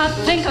darling, I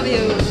think of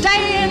you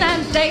day in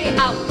and day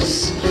out,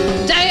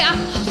 day out,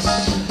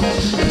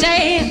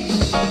 day in.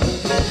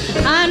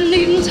 I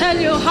needn't tell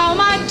you how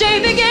my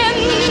day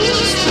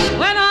begins.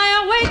 When I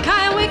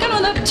awaken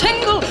with a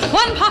tingle,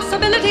 one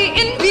possibility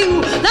in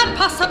view, that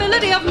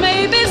possibility of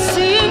maybe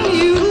seeing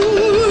you.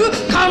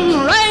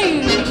 Come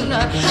rain,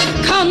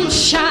 come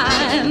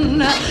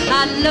shine,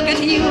 I look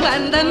at you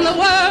and then the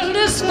world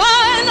is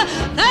fine.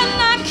 Then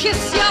I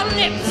kiss your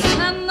lips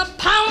and the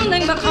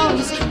pounding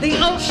becomes the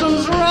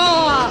ocean's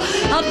roar,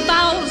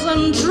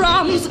 1,000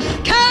 drums.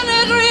 Can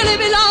it really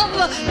be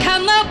love?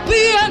 Can there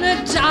be any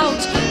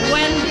doubt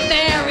when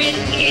there it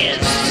is?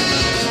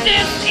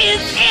 This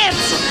is it.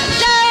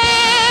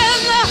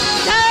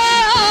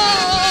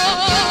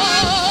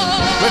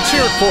 Let's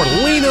hear it for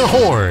Lena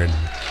Horne.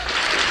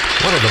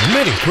 One of the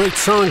many great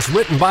songs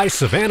written by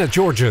Savannah,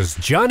 Georgia's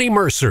Johnny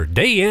Mercer,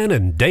 day in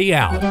and day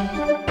out.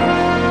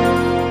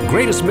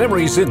 Greatest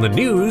memories in the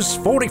news.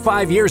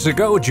 45 years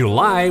ago,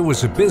 July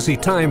was a busy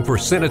time for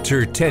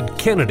Senator Ted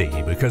Kennedy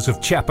because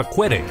of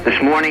Chappaquiddick.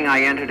 This morning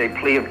I entered a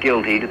plea of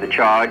guilty to the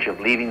charge of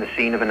leaving the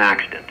scene of an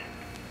accident.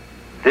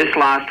 This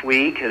last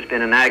week has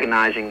been an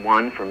agonizing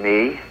one for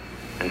me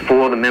and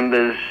for the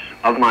members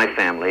of my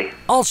family.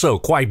 Also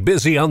quite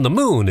busy on the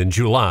moon in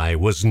July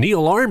was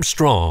Neil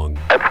Armstrong.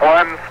 It's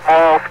one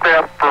small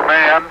step for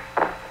man,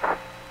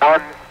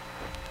 one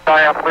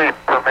giant leap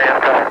for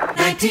mankind.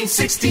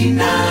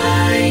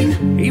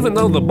 1969. Even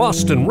though the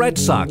Boston Red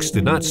Sox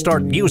did not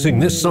start using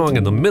this song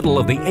in the middle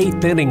of the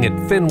 8th inning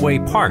at Fenway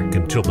Park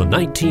until the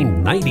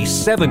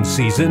 1997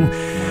 season,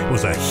 it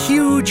was a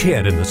huge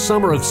hit in the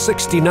summer of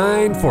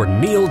 '69 for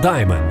Neil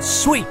Diamond,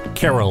 Sweet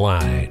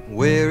Caroline.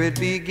 Where it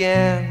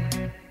began,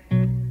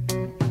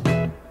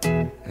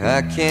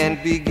 I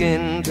can't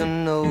begin to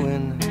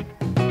knowing.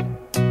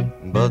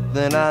 but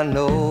then I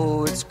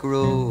know it's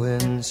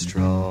growing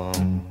strong.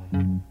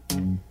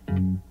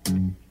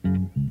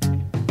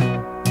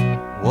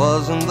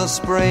 Wasn't the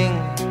spring,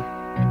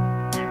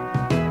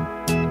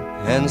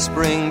 and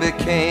spring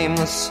became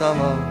the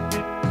summer.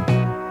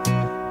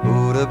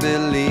 Who'd have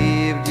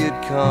believed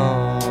you'd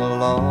come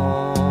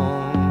along?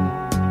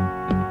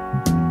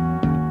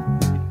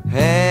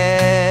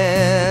 Hand,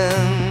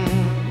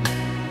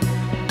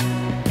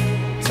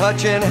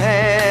 touching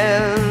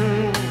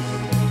hands,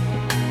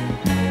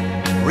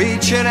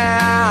 reaching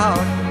out,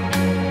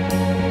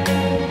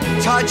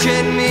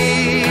 touching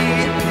me,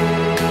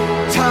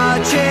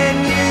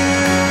 touching you.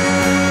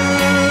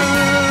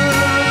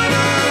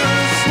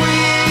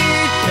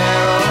 Sweet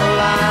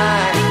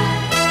Caroline,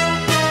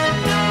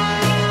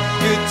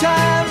 good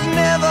times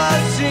never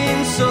seem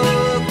so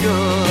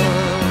good.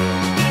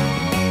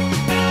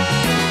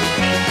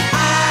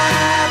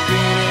 I've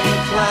been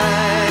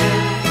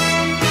inclined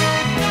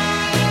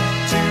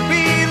to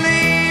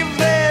believe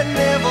there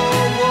never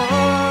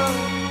was,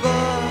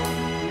 but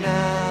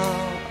now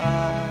I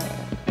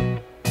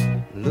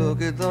look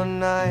at the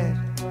night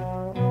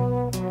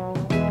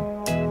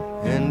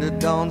and it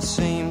don't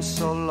seem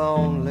so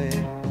lonely.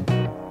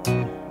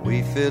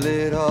 We fill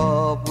it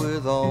up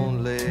with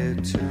only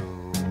two.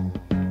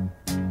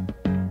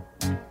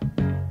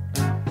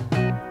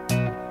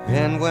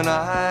 And when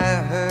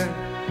I hurt,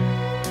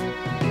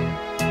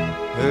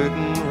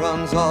 hurting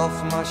runs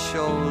off my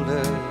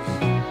shoulders.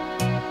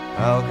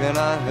 How can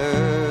I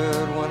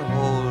hurt when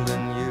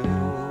holding you?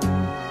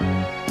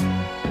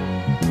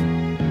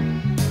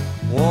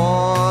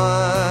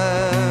 Warm,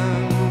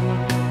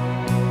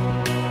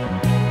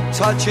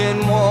 touching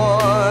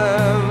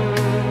warm,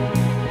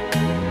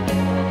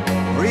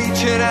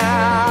 reaching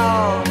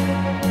out,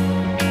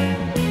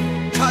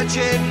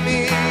 touching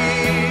me,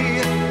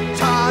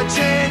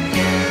 touching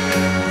you.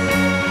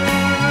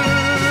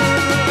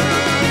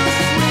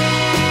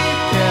 Sweet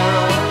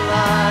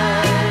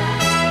Caroline,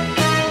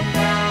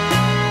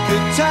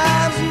 good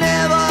times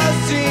never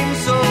seem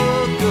so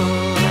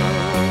good.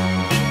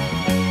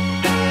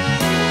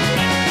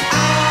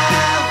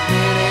 I've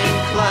been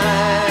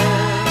inclined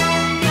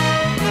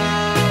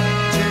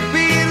to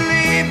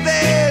believe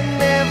there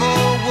never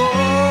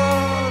was.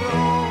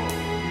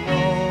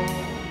 Oh,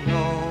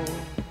 no,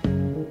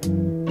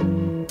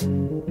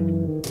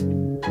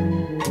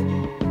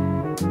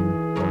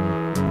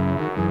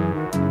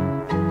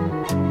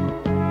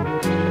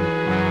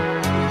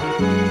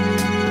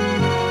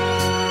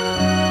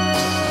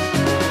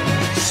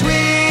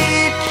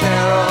 Sweet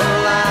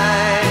Caroline,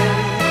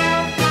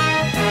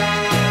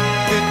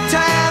 good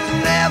times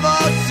never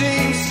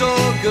seem so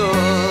good.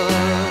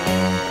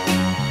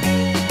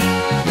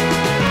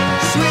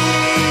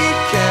 Sweet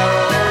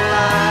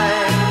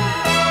Caroline,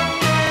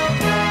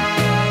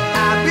 I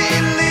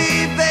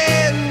believe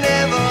they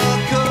never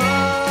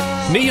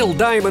could. Neil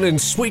Diamond and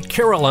Sweet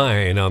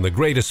Caroline on The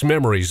Greatest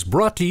Memories,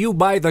 brought to you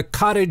by the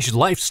Cottage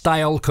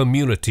Lifestyle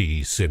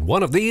Communities. And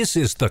one of these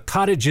is the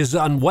Cottages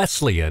on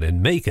Wesleyan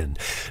in Macon.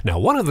 Now,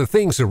 one of the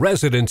things the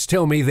residents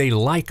tell me they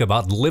like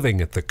about living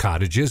at the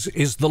cottages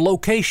is the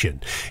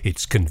location.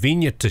 It's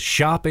convenient to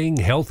shopping,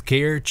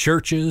 healthcare,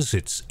 churches.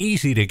 It's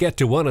easy to get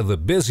to one of the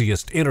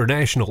busiest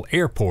international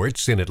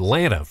airports in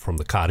Atlanta from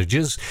the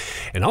cottages.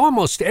 And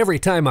almost every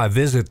time I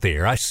visit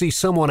there, I see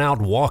someone out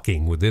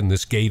walking within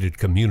this gated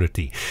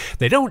community.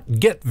 They don't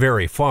get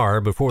very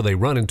far before they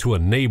run into a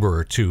neighbor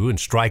or two and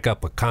strike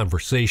up a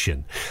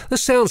conversation.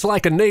 This sounds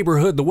like a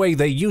neighborhood the way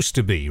they used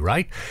to be,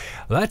 right?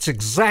 That's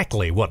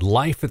exactly what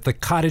life at the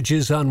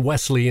cottages on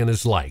Wesleyan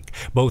is like.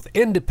 Both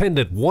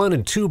independent 1-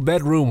 and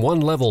 2-bedroom,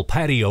 1-level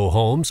patio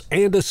homes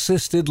and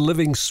assisted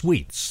living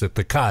suites at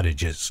the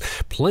cottages.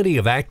 Plenty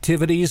of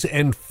activities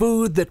and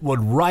food that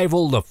would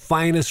rival the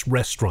finest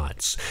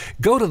restaurants.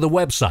 Go to the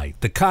website,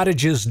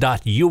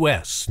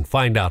 thecottages.us, and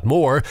find out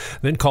more.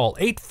 Then call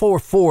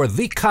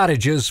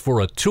 844-THE-COTTAGES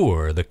for a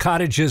tour. The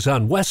Cottages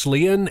on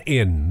Wesleyan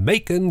in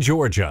Macon,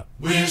 Georgia.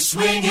 We're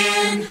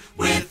swinging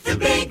with the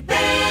big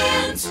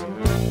bands.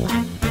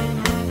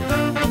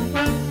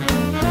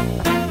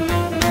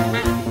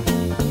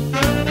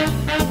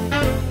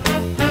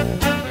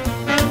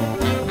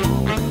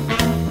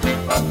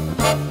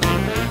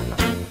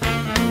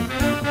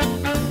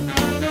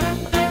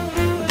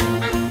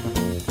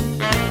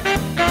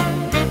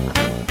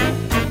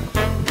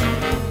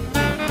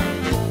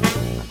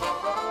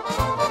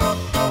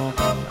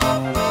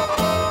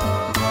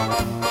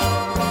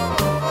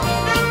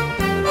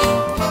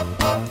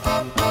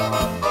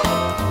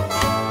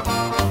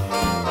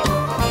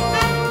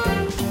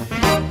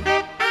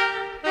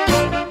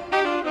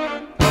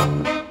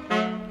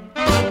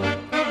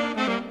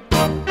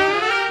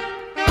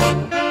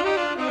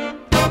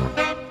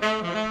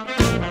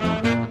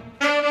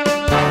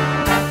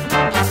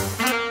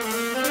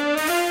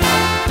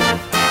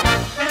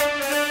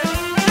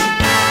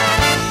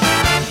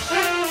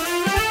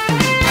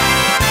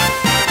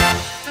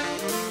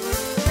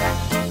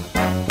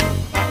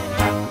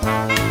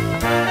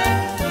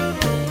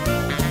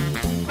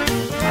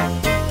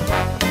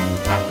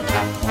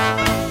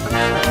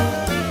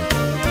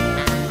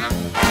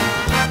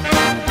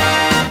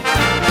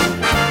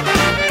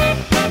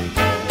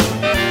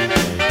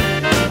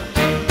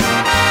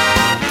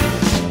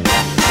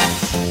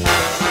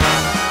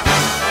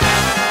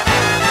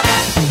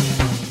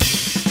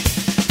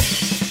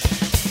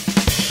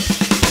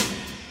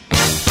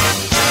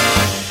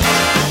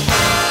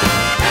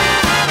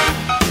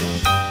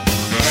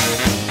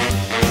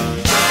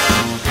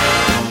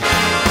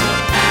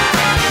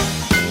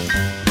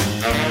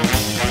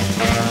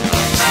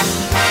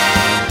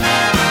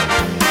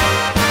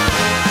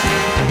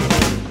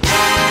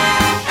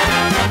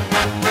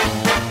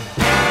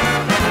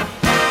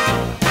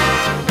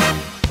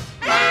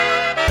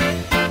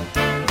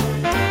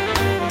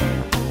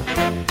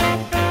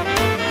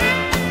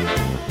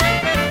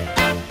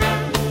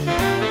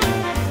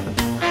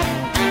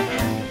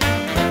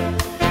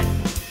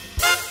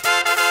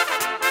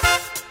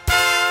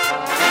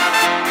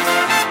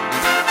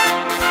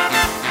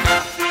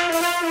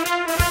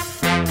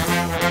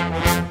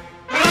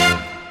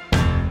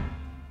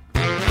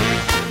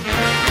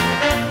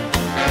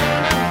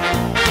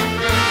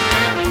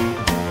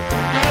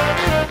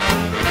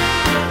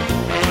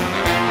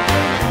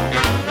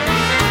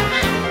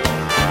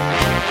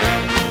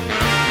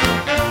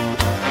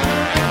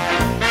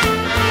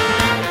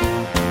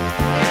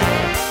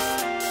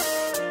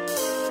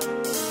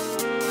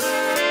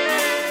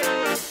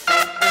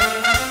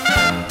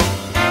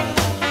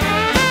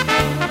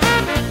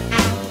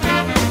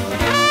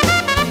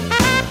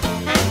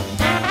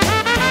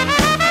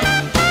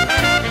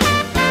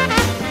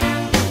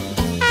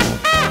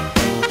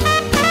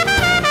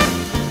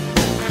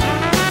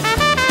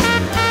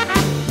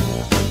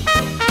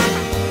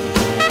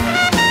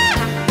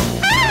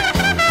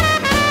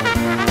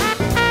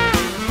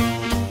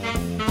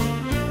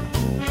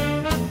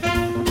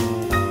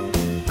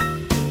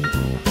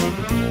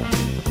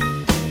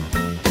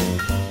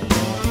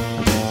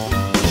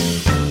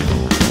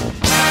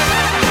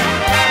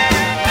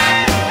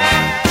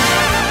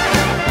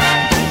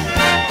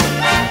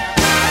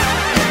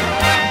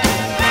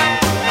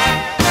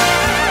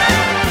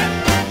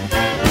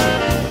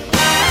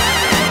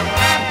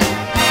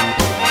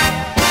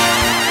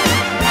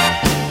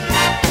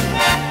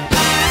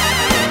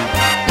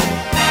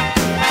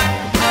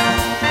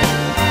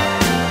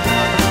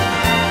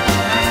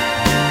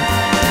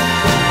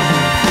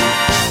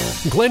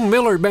 Glenn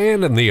Miller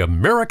Band and the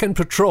American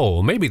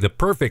Patrol may be the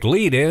perfect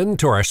lead-in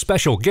to our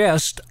special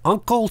guest,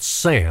 Uncle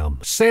Sam.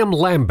 Sam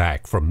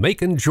Lambach from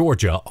Macon,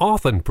 Georgia,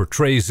 often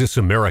portrays this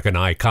American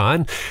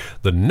icon.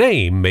 The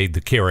name made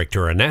the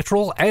character a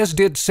natural, as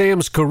did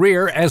Sam's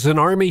career as an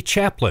Army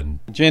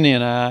chaplain. Jenny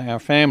and I, our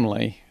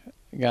family,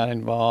 got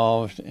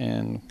involved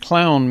in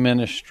clown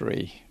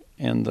ministry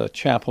in the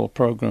chapel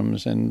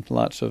programs in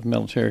lots of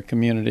military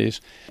communities.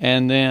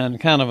 And then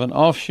kind of an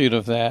offshoot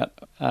of that,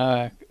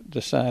 I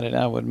decided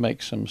I would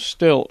make some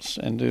stilts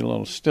and do a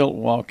little stilt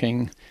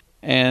walking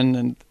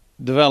and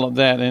develop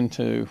that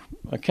into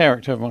a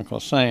character of Uncle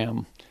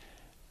Sam.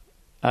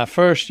 I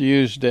first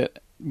used it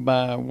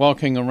by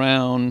walking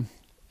around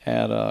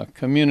at a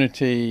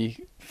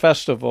community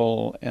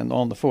festival and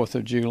on the 4th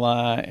of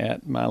July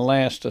at my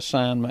last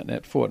assignment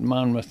at Fort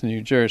Monmouth, New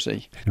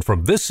Jersey. And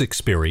from this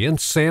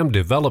experience, Sam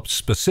developed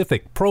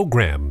specific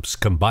programs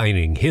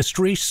combining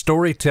history,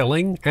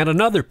 storytelling, and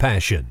another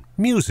passion,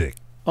 music.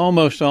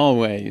 Almost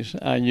always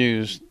I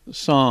use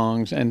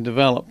songs and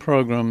develop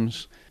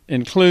programs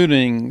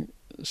including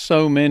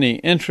so many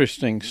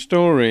interesting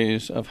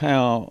stories of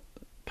how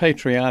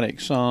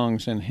patriotic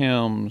songs and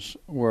hymns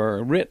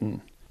were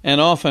written. And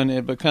often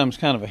it becomes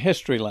kind of a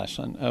history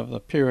lesson of the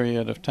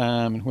period of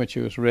time in which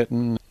it was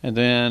written. And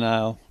then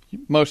I'll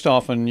most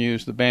often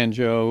use the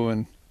banjo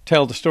and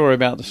tell the story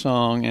about the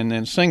song and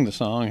then sing the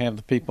song, have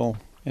the people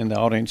in the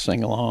audience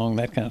sing along,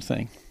 that kind of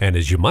thing. And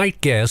as you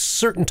might guess,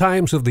 certain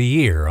times of the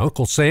year,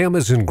 Uncle Sam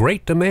is in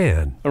great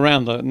demand.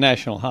 Around the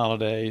national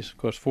holidays, of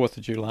course, 4th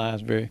of July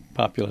is a very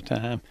popular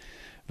time.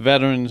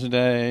 Veterans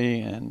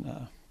Day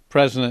and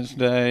President's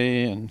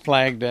Day and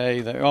Flag Day,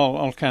 they're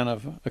all kind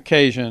of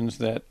occasions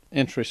that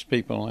interest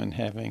people in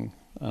having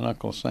an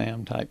Uncle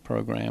Sam type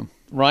program.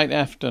 Right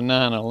after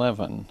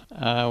 9/11,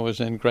 I was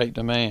in great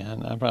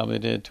demand. I probably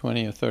did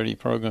 20 or 30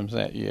 programs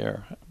that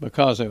year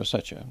because there was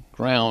such a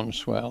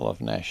groundswell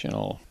of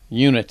national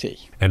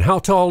unity. And how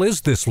tall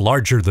is this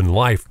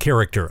larger-than-life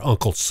character,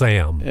 Uncle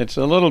Sam? It's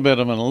a little bit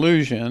of an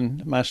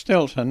illusion. My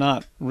stilts are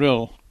not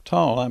real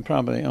tall. I'm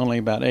probably only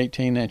about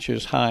 18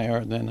 inches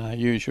higher than I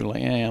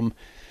usually am.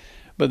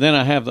 But then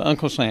I have the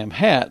Uncle Sam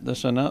hat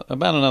that's about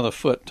another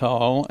foot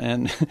tall,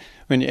 and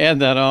when you add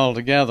that all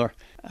together,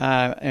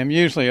 I am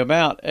usually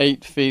about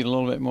 8 feet, a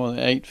little bit more than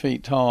 8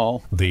 feet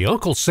tall. The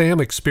Uncle Sam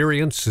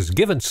experience has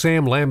given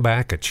Sam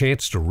Lambach a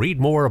chance to read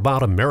more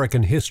about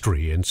American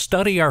history and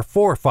study our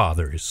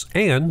forefathers.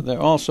 And there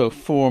are also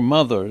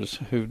foremothers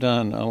who've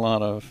done a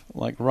lot of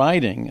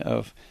writing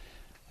of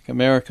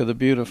America the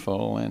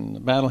Beautiful and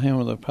the Battle Hymn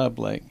of the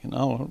Republic, and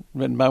all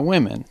written by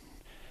women.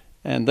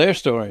 And their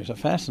stories are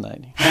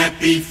fascinating.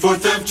 Happy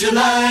 4th of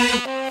July,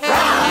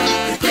 from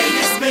the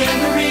greatest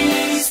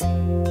memories.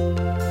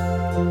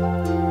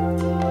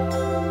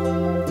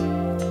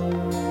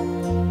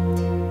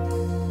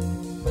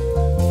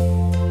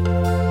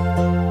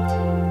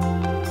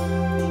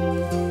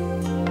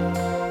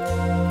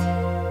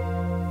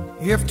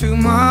 If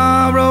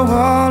tomorrow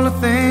all the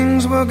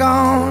things were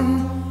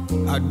gone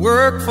I'd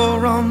worked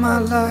for all my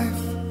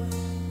life,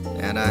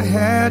 and I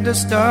had to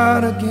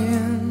start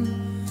again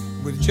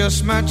with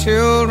just my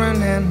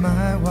children and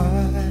my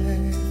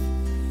wife.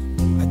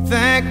 I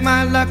thank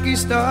my lucky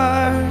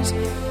stars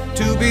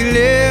to be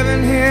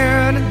living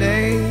here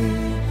today,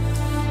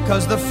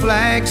 'cause the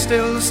flag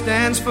still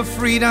stands for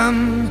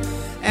freedom,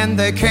 and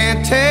they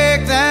can't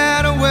take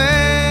that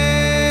away.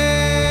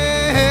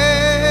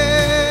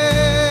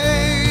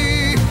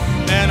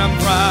 And I'm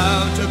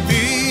proud to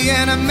be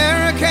an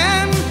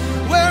American,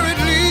 where at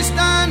least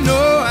I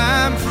know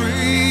I'm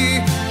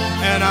free.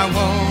 And I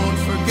won't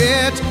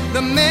forget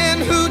the men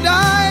who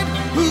died,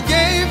 who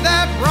gave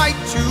that right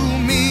to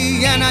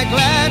me. And I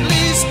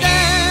gladly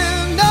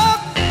stand up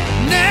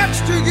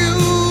next to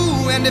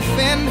you and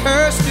defend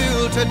her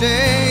still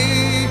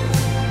today,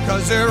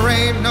 'cause there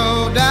ain't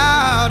no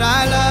doubt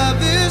I love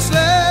this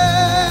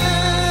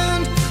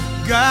land.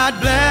 God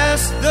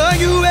bless the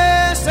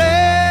USA.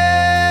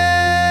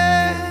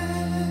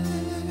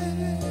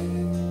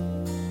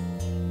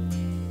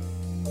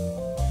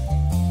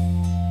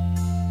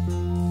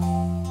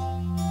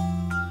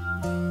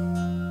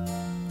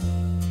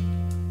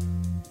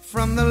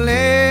 From the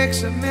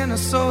lakes of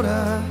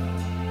Minnesota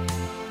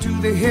to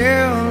the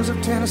hills of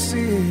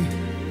Tennessee,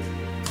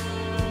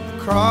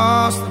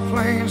 across the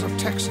plains of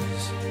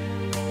Texas,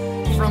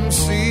 from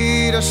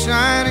sea to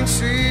shining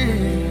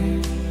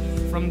sea,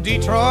 from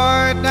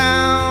Detroit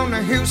down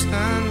to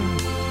Houston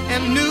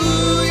and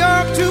New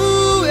York to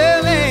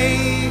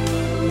LA.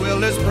 Well,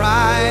 there's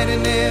pride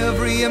in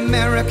every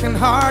American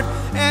heart,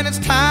 and it's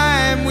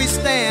time we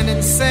stand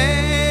and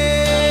say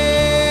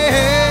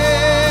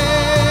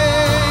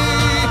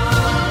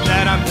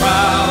that I'm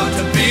proud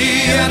to be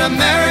an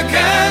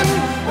American,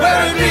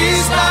 where at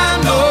least I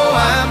know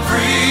I'm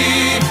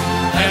free.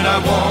 And I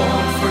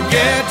won't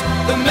forget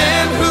the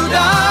men who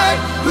died,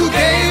 who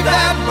gave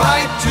that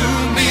right to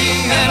me.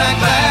 And I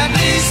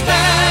gladly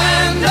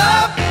stand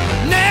up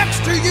next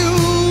to you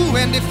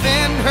and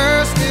defend her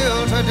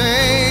still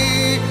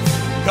today,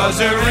 'cause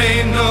there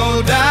ain't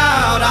no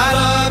doubt I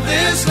love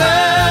this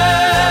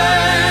land.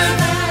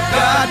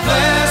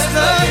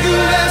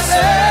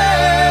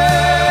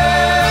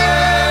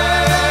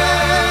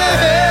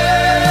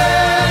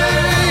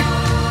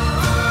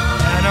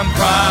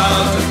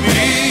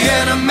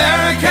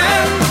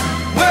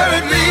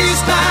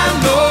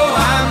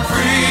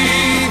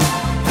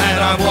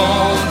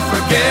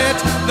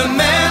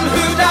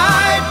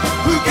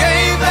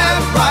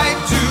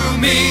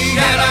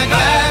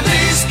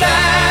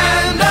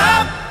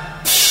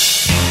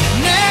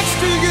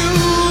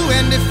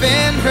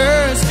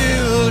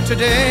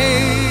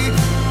 today.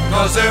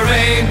 'Cause there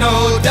ain't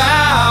no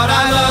doubt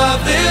I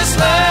love this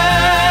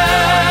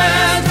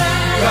land.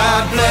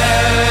 God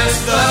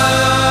bless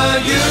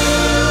the USA.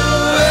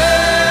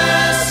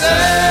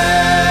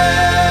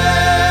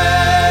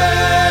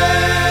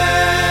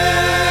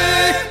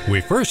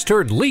 We first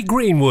heard Lee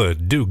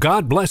Greenwood do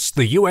God Bless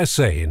the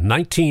USA in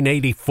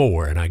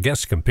 1984, and I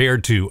guess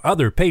compared to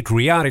other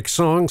patriotic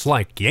songs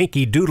like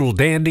Yankee Doodle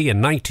Dandy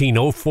in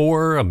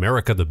 1904,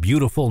 America the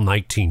Beautiful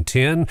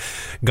 1910,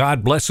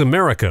 God Bless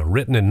America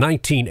written in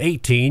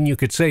 1918, you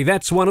could say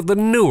that's one of the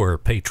newer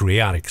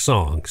patriotic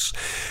songs.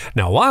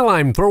 Now, while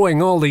I'm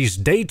throwing all these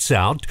dates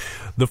out,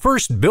 the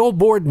first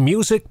Billboard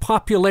Music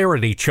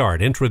Popularity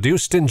Chart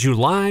introduced in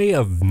July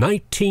of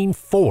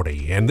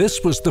 1940, and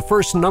this was the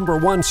first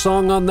 #1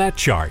 song on that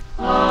chart.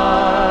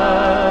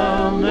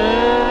 I'll never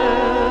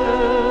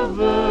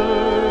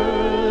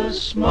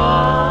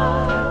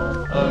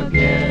smile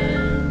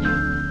again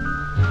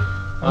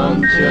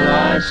until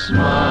I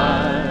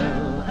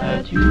smile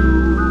at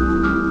you.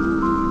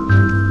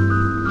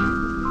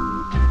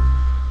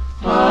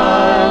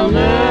 I'll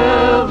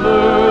never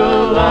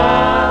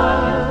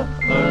laugh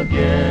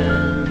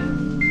again.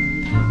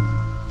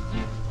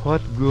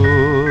 What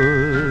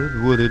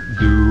good would it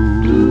do?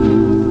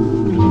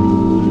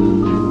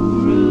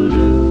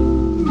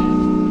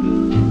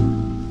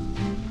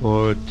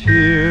 For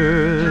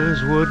tears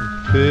would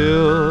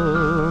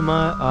fill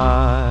my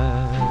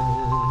eyes,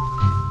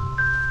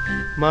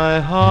 my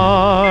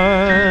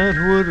heart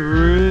would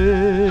realize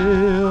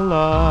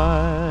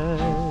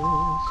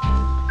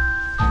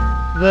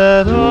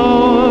that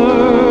our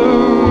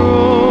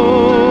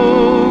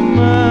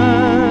romance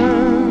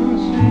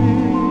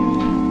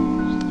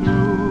is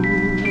through.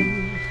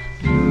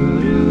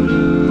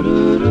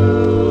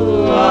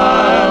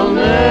 I'll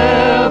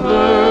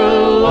never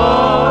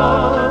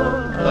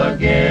love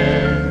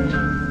again.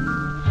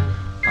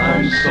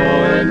 I'm so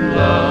in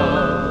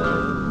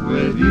love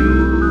with you.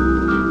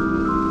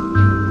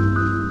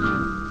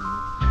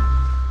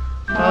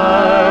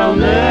 I'll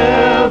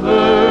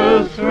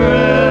never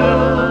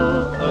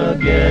thrill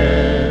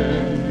again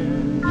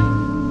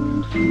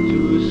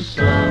to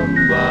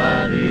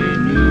somebody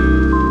new.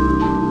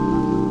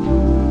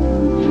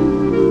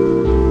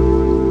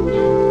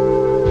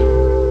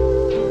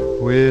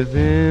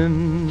 Within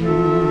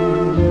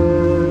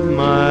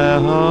my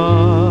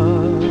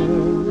heart,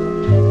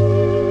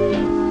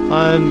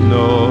 I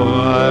know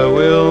I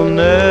will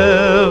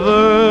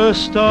never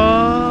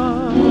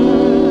start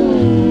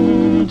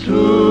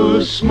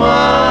to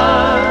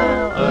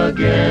smile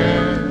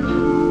again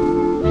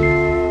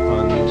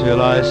until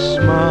I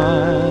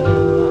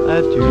smile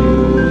at you.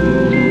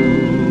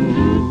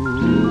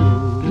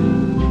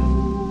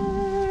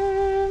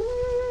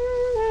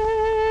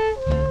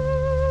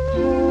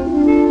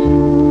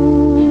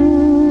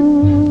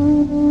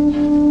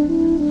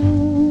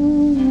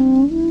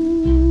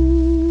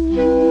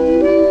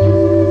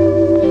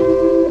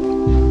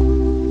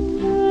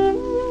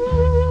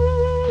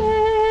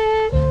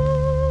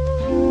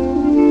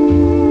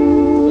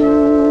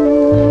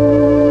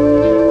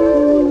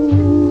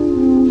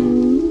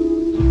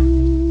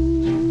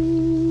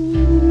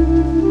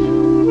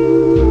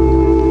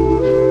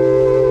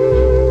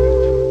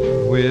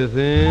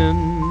 Within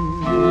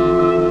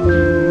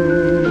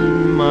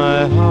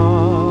my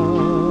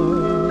heart,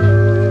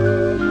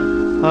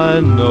 I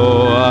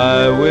know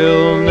I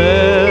will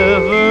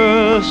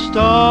never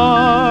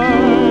start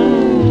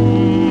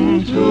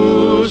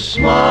to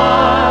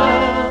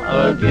smile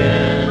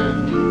again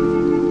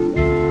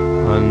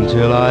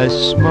until I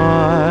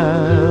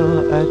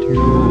smile at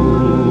you.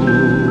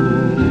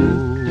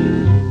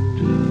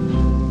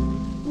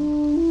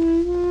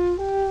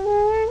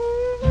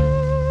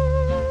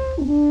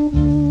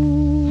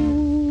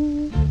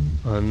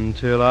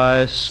 Until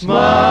I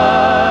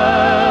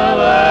smile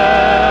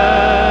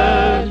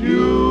at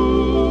you.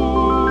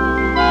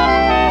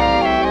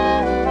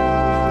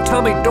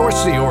 Tommy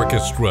Dorsey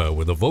Orchestra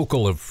with a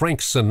vocal of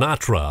Frank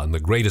Sinatra on The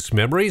Greatest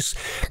Memories.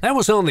 That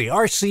was on the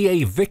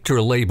RCA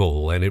Victor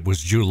label, and it was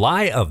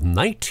July of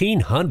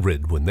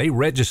 1900 when they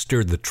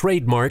registered the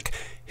trademark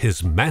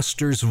His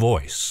Master's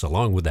Voice,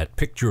 along with that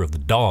picture of the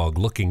dog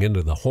looking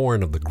into the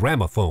horn of the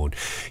gramophone.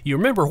 You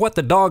remember what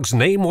the dog's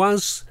name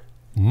was?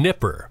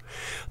 Nipper.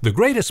 The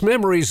Greatest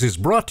Memories is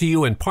brought to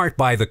you in part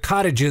by the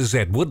Cottages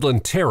at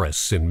Woodland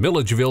Terrace in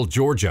Milledgeville,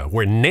 Georgia,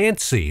 where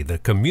Nancy, the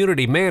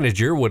community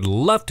manager, would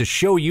love to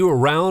show you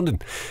around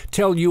and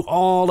tell you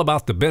all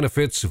about the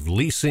benefits of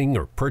leasing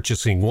or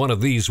purchasing one of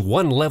these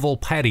one-level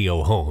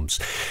patio homes.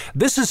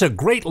 This is a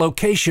great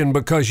location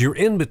because you're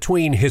in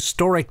between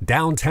historic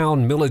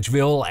downtown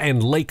Milledgeville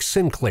and Lake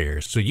Sinclair,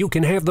 so you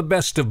can have the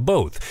best of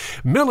both.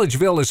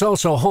 Milledgeville is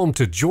also home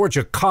to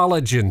Georgia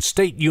College and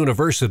State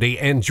University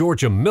and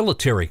Georgia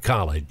Military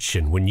College.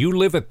 And when you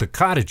live at the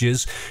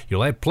Cottages,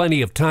 you'll have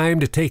plenty of time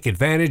to take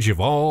advantage of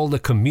all the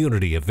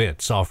community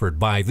events offered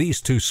by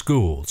these two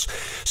schools.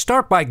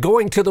 Start by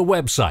going to the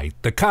website,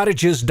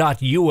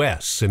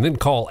 thecottages.us, and then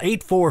call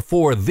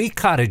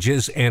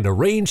 844-THE-COTTAGES and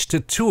arrange to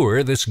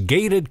tour this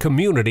gated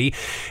community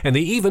and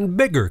the even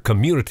bigger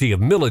community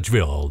of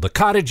Milledgeville, the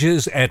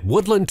Cottages at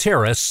Woodland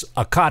Terrace,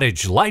 a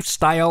cottage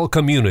lifestyle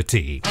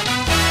community.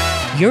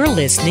 You're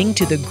listening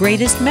to The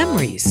Greatest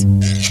Memories.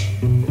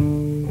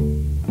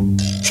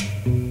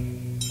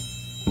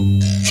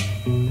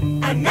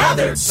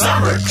 Another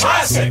summer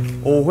classic.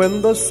 Oh,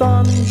 when the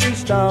sun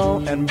beats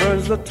down and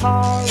burns the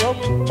tar up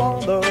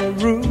on the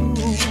roof,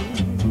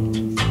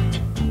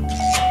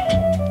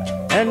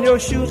 and your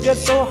shoes get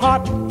so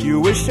hot, you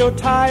wish your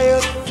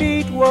tired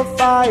feet were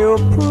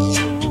fireproof.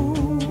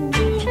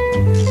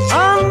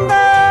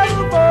 Under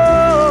the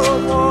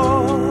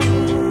boardwalk,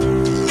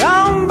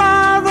 down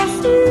by the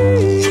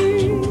sea,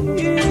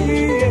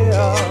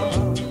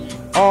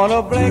 yeah, on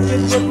a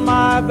blanket with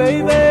my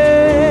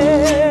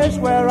baby's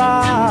where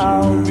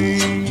I'll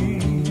be.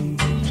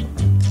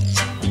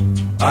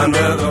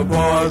 Under the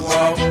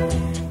boardwalk,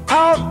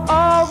 out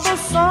of the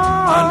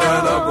sun,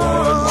 under the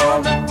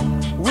boardwalk,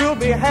 we'll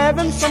be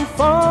having some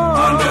fun.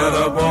 Under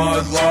the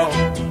boardwalk,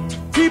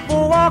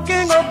 people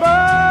walking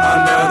above.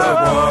 Under the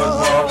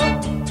boardwalk,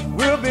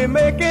 we'll be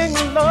making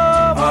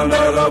love.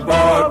 Under the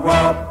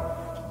boardwalk,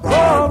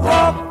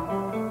 boardwalk.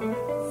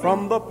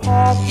 From the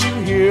park you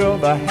hear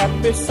the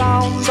happy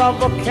sounds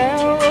of a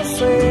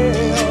carousel.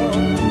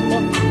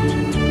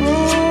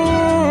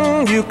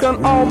 You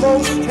can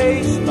almost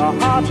taste the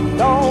hot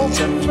dogs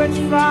and french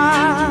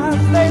fries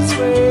they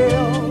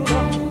sell.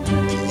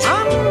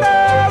 Under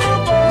the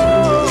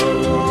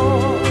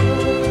boardwalk,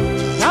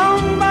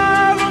 down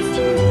by the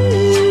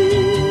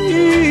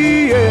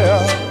sea,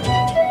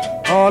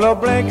 yeah, on a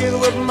blanket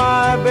with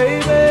my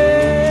baby,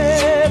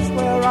 that's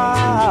where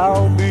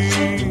I'll be.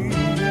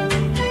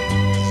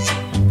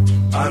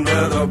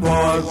 under the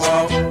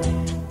boardwalk,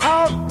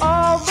 out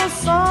of the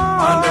sun,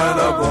 under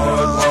the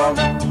boardwalk,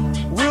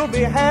 we'll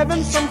be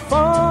having some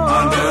fun.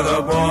 Under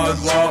the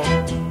boardwalk,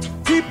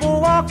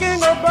 people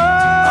walking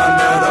above.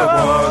 Under the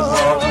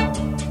boardwalk,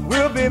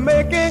 we'll be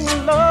making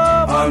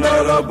love.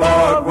 Under the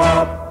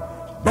boardwalk,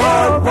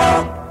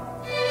 boardwalk.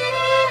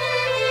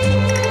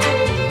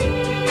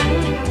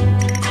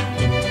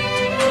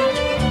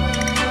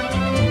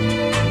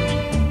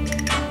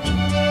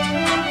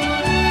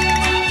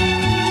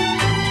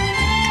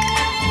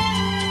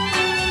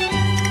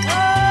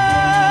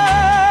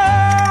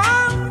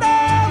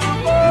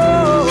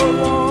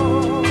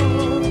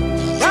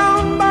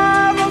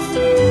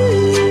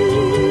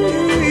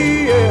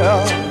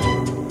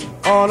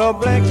 On a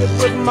blanket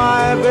with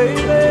my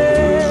baby,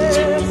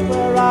 that's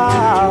where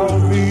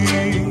I'll be.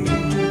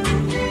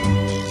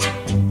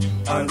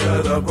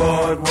 Under the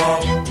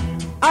boardwalk,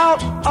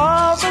 out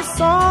of the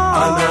sun,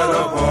 under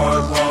the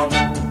boardwalk,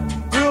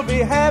 we'll be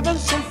having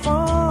some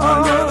fun.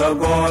 Under the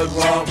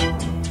boardwalk,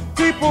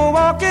 people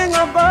walking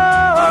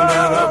above.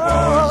 Under the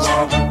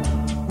boardwalk,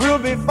 we'll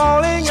be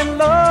falling in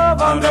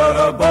love. Under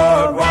the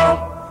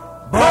boardwalk.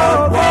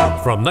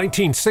 Boardwalk. From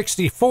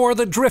 1964,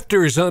 the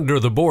Drifters Under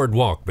the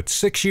Boardwalk. But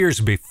 6 years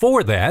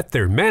before that,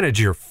 their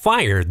manager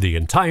fired the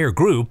entire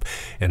group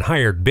and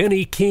hired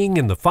Benny King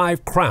and the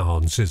Five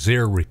Crowns as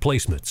their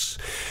replacements.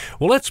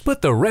 Well, let's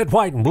put the red,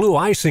 white, and blue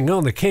icing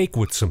on the cake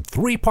with some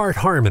three-part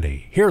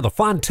harmony. Here are the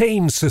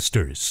Fontaine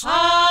Sisters.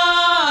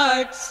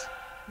 Hearts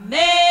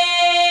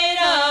made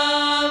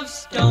of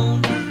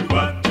stone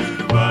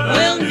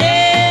will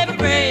never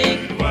break,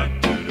 for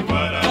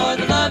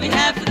the love you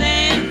have for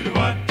them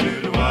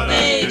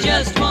they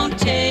just won't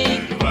take.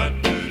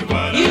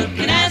 You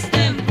can ask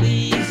them,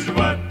 please,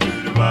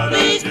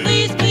 please,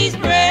 please, please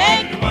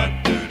break,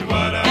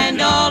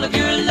 and all of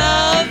your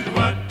love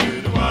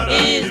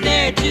is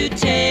there to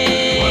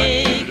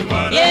take.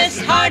 Yes,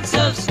 hearts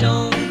of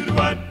stone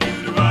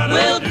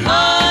will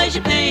cause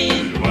you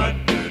pain,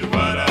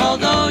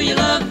 although you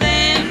love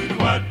them,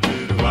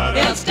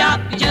 they'll stop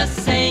you just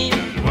the same.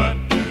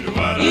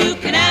 You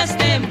can ask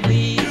them,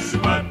 please,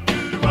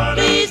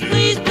 please,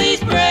 please, please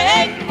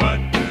break,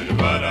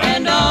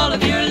 and all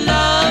of your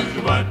love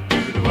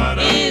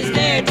is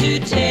there to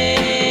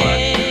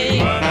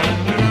take.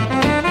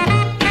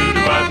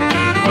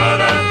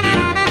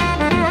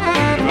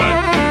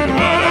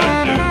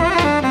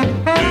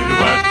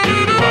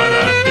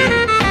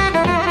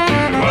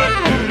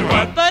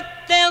 But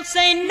they'll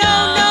say no,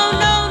 no,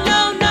 no,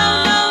 no,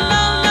 no, no,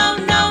 no,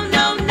 no, no,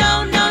 no,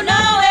 no, no,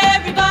 no.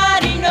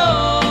 Everybody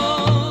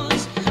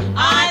knows.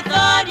 I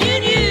thought you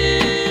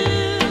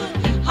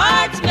knew.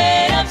 Hearts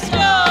made of stone.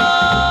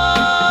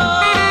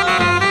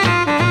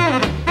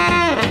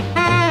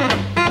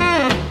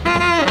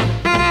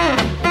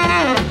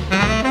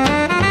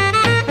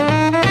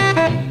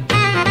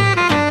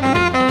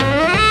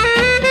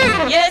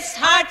 Yes,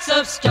 hearts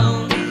of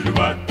stone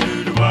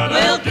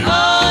will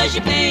cause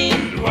you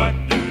pain,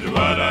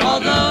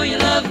 although you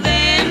love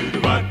them,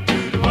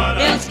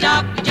 they'll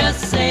stop you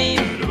just the same.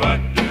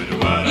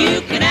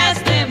 You can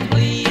ask them,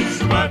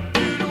 please,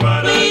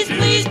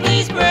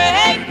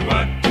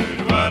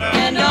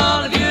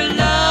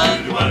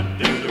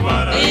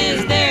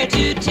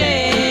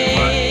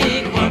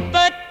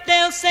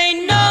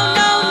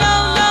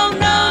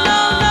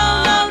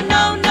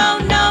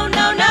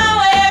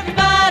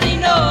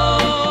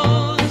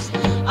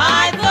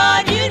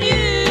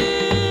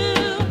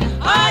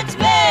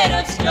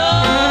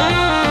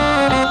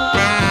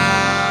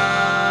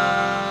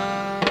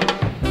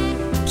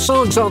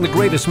 Songs on the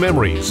Greatest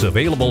Memories,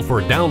 available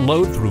for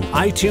download through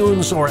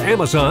iTunes or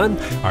Amazon.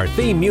 Our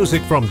theme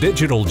music from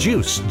Digital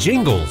Juice,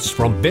 jingles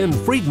from Ben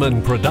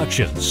Friedman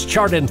Productions,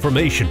 chart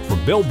information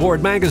from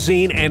Billboard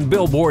Magazine and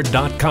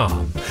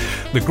Billboard.com.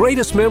 The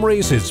Greatest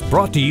Memories is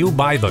brought to you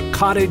by the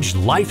Cottage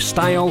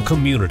Lifestyle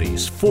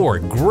Communities. 4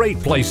 great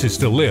places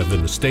to live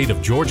in the state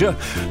of Georgia.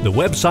 The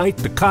website,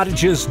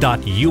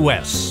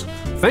 thecottages.us.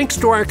 Thanks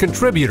to our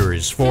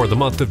contributors for the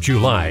month of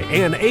July: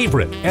 Ann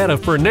Averett, Etta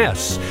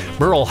Furness,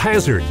 Merle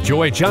Hazard,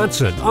 Joy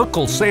Johnson,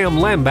 Uncle Sam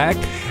Lambach,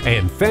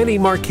 and Fanny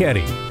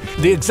Marchetti.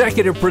 The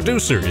executive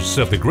producers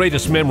of The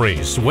Greatest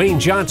Memories, Wayne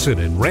Johnson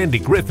and Randy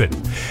Griffin.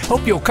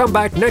 Hope you'll come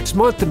back next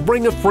month and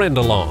bring a friend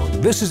along.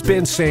 This has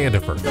been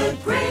Sandifer. The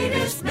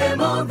Greatest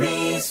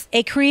Memories.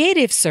 A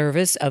creative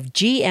service of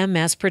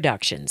GMS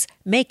Productions,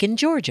 Macon,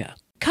 Georgia.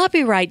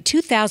 Copyright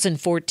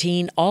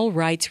 2014, all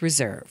rights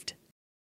reserved.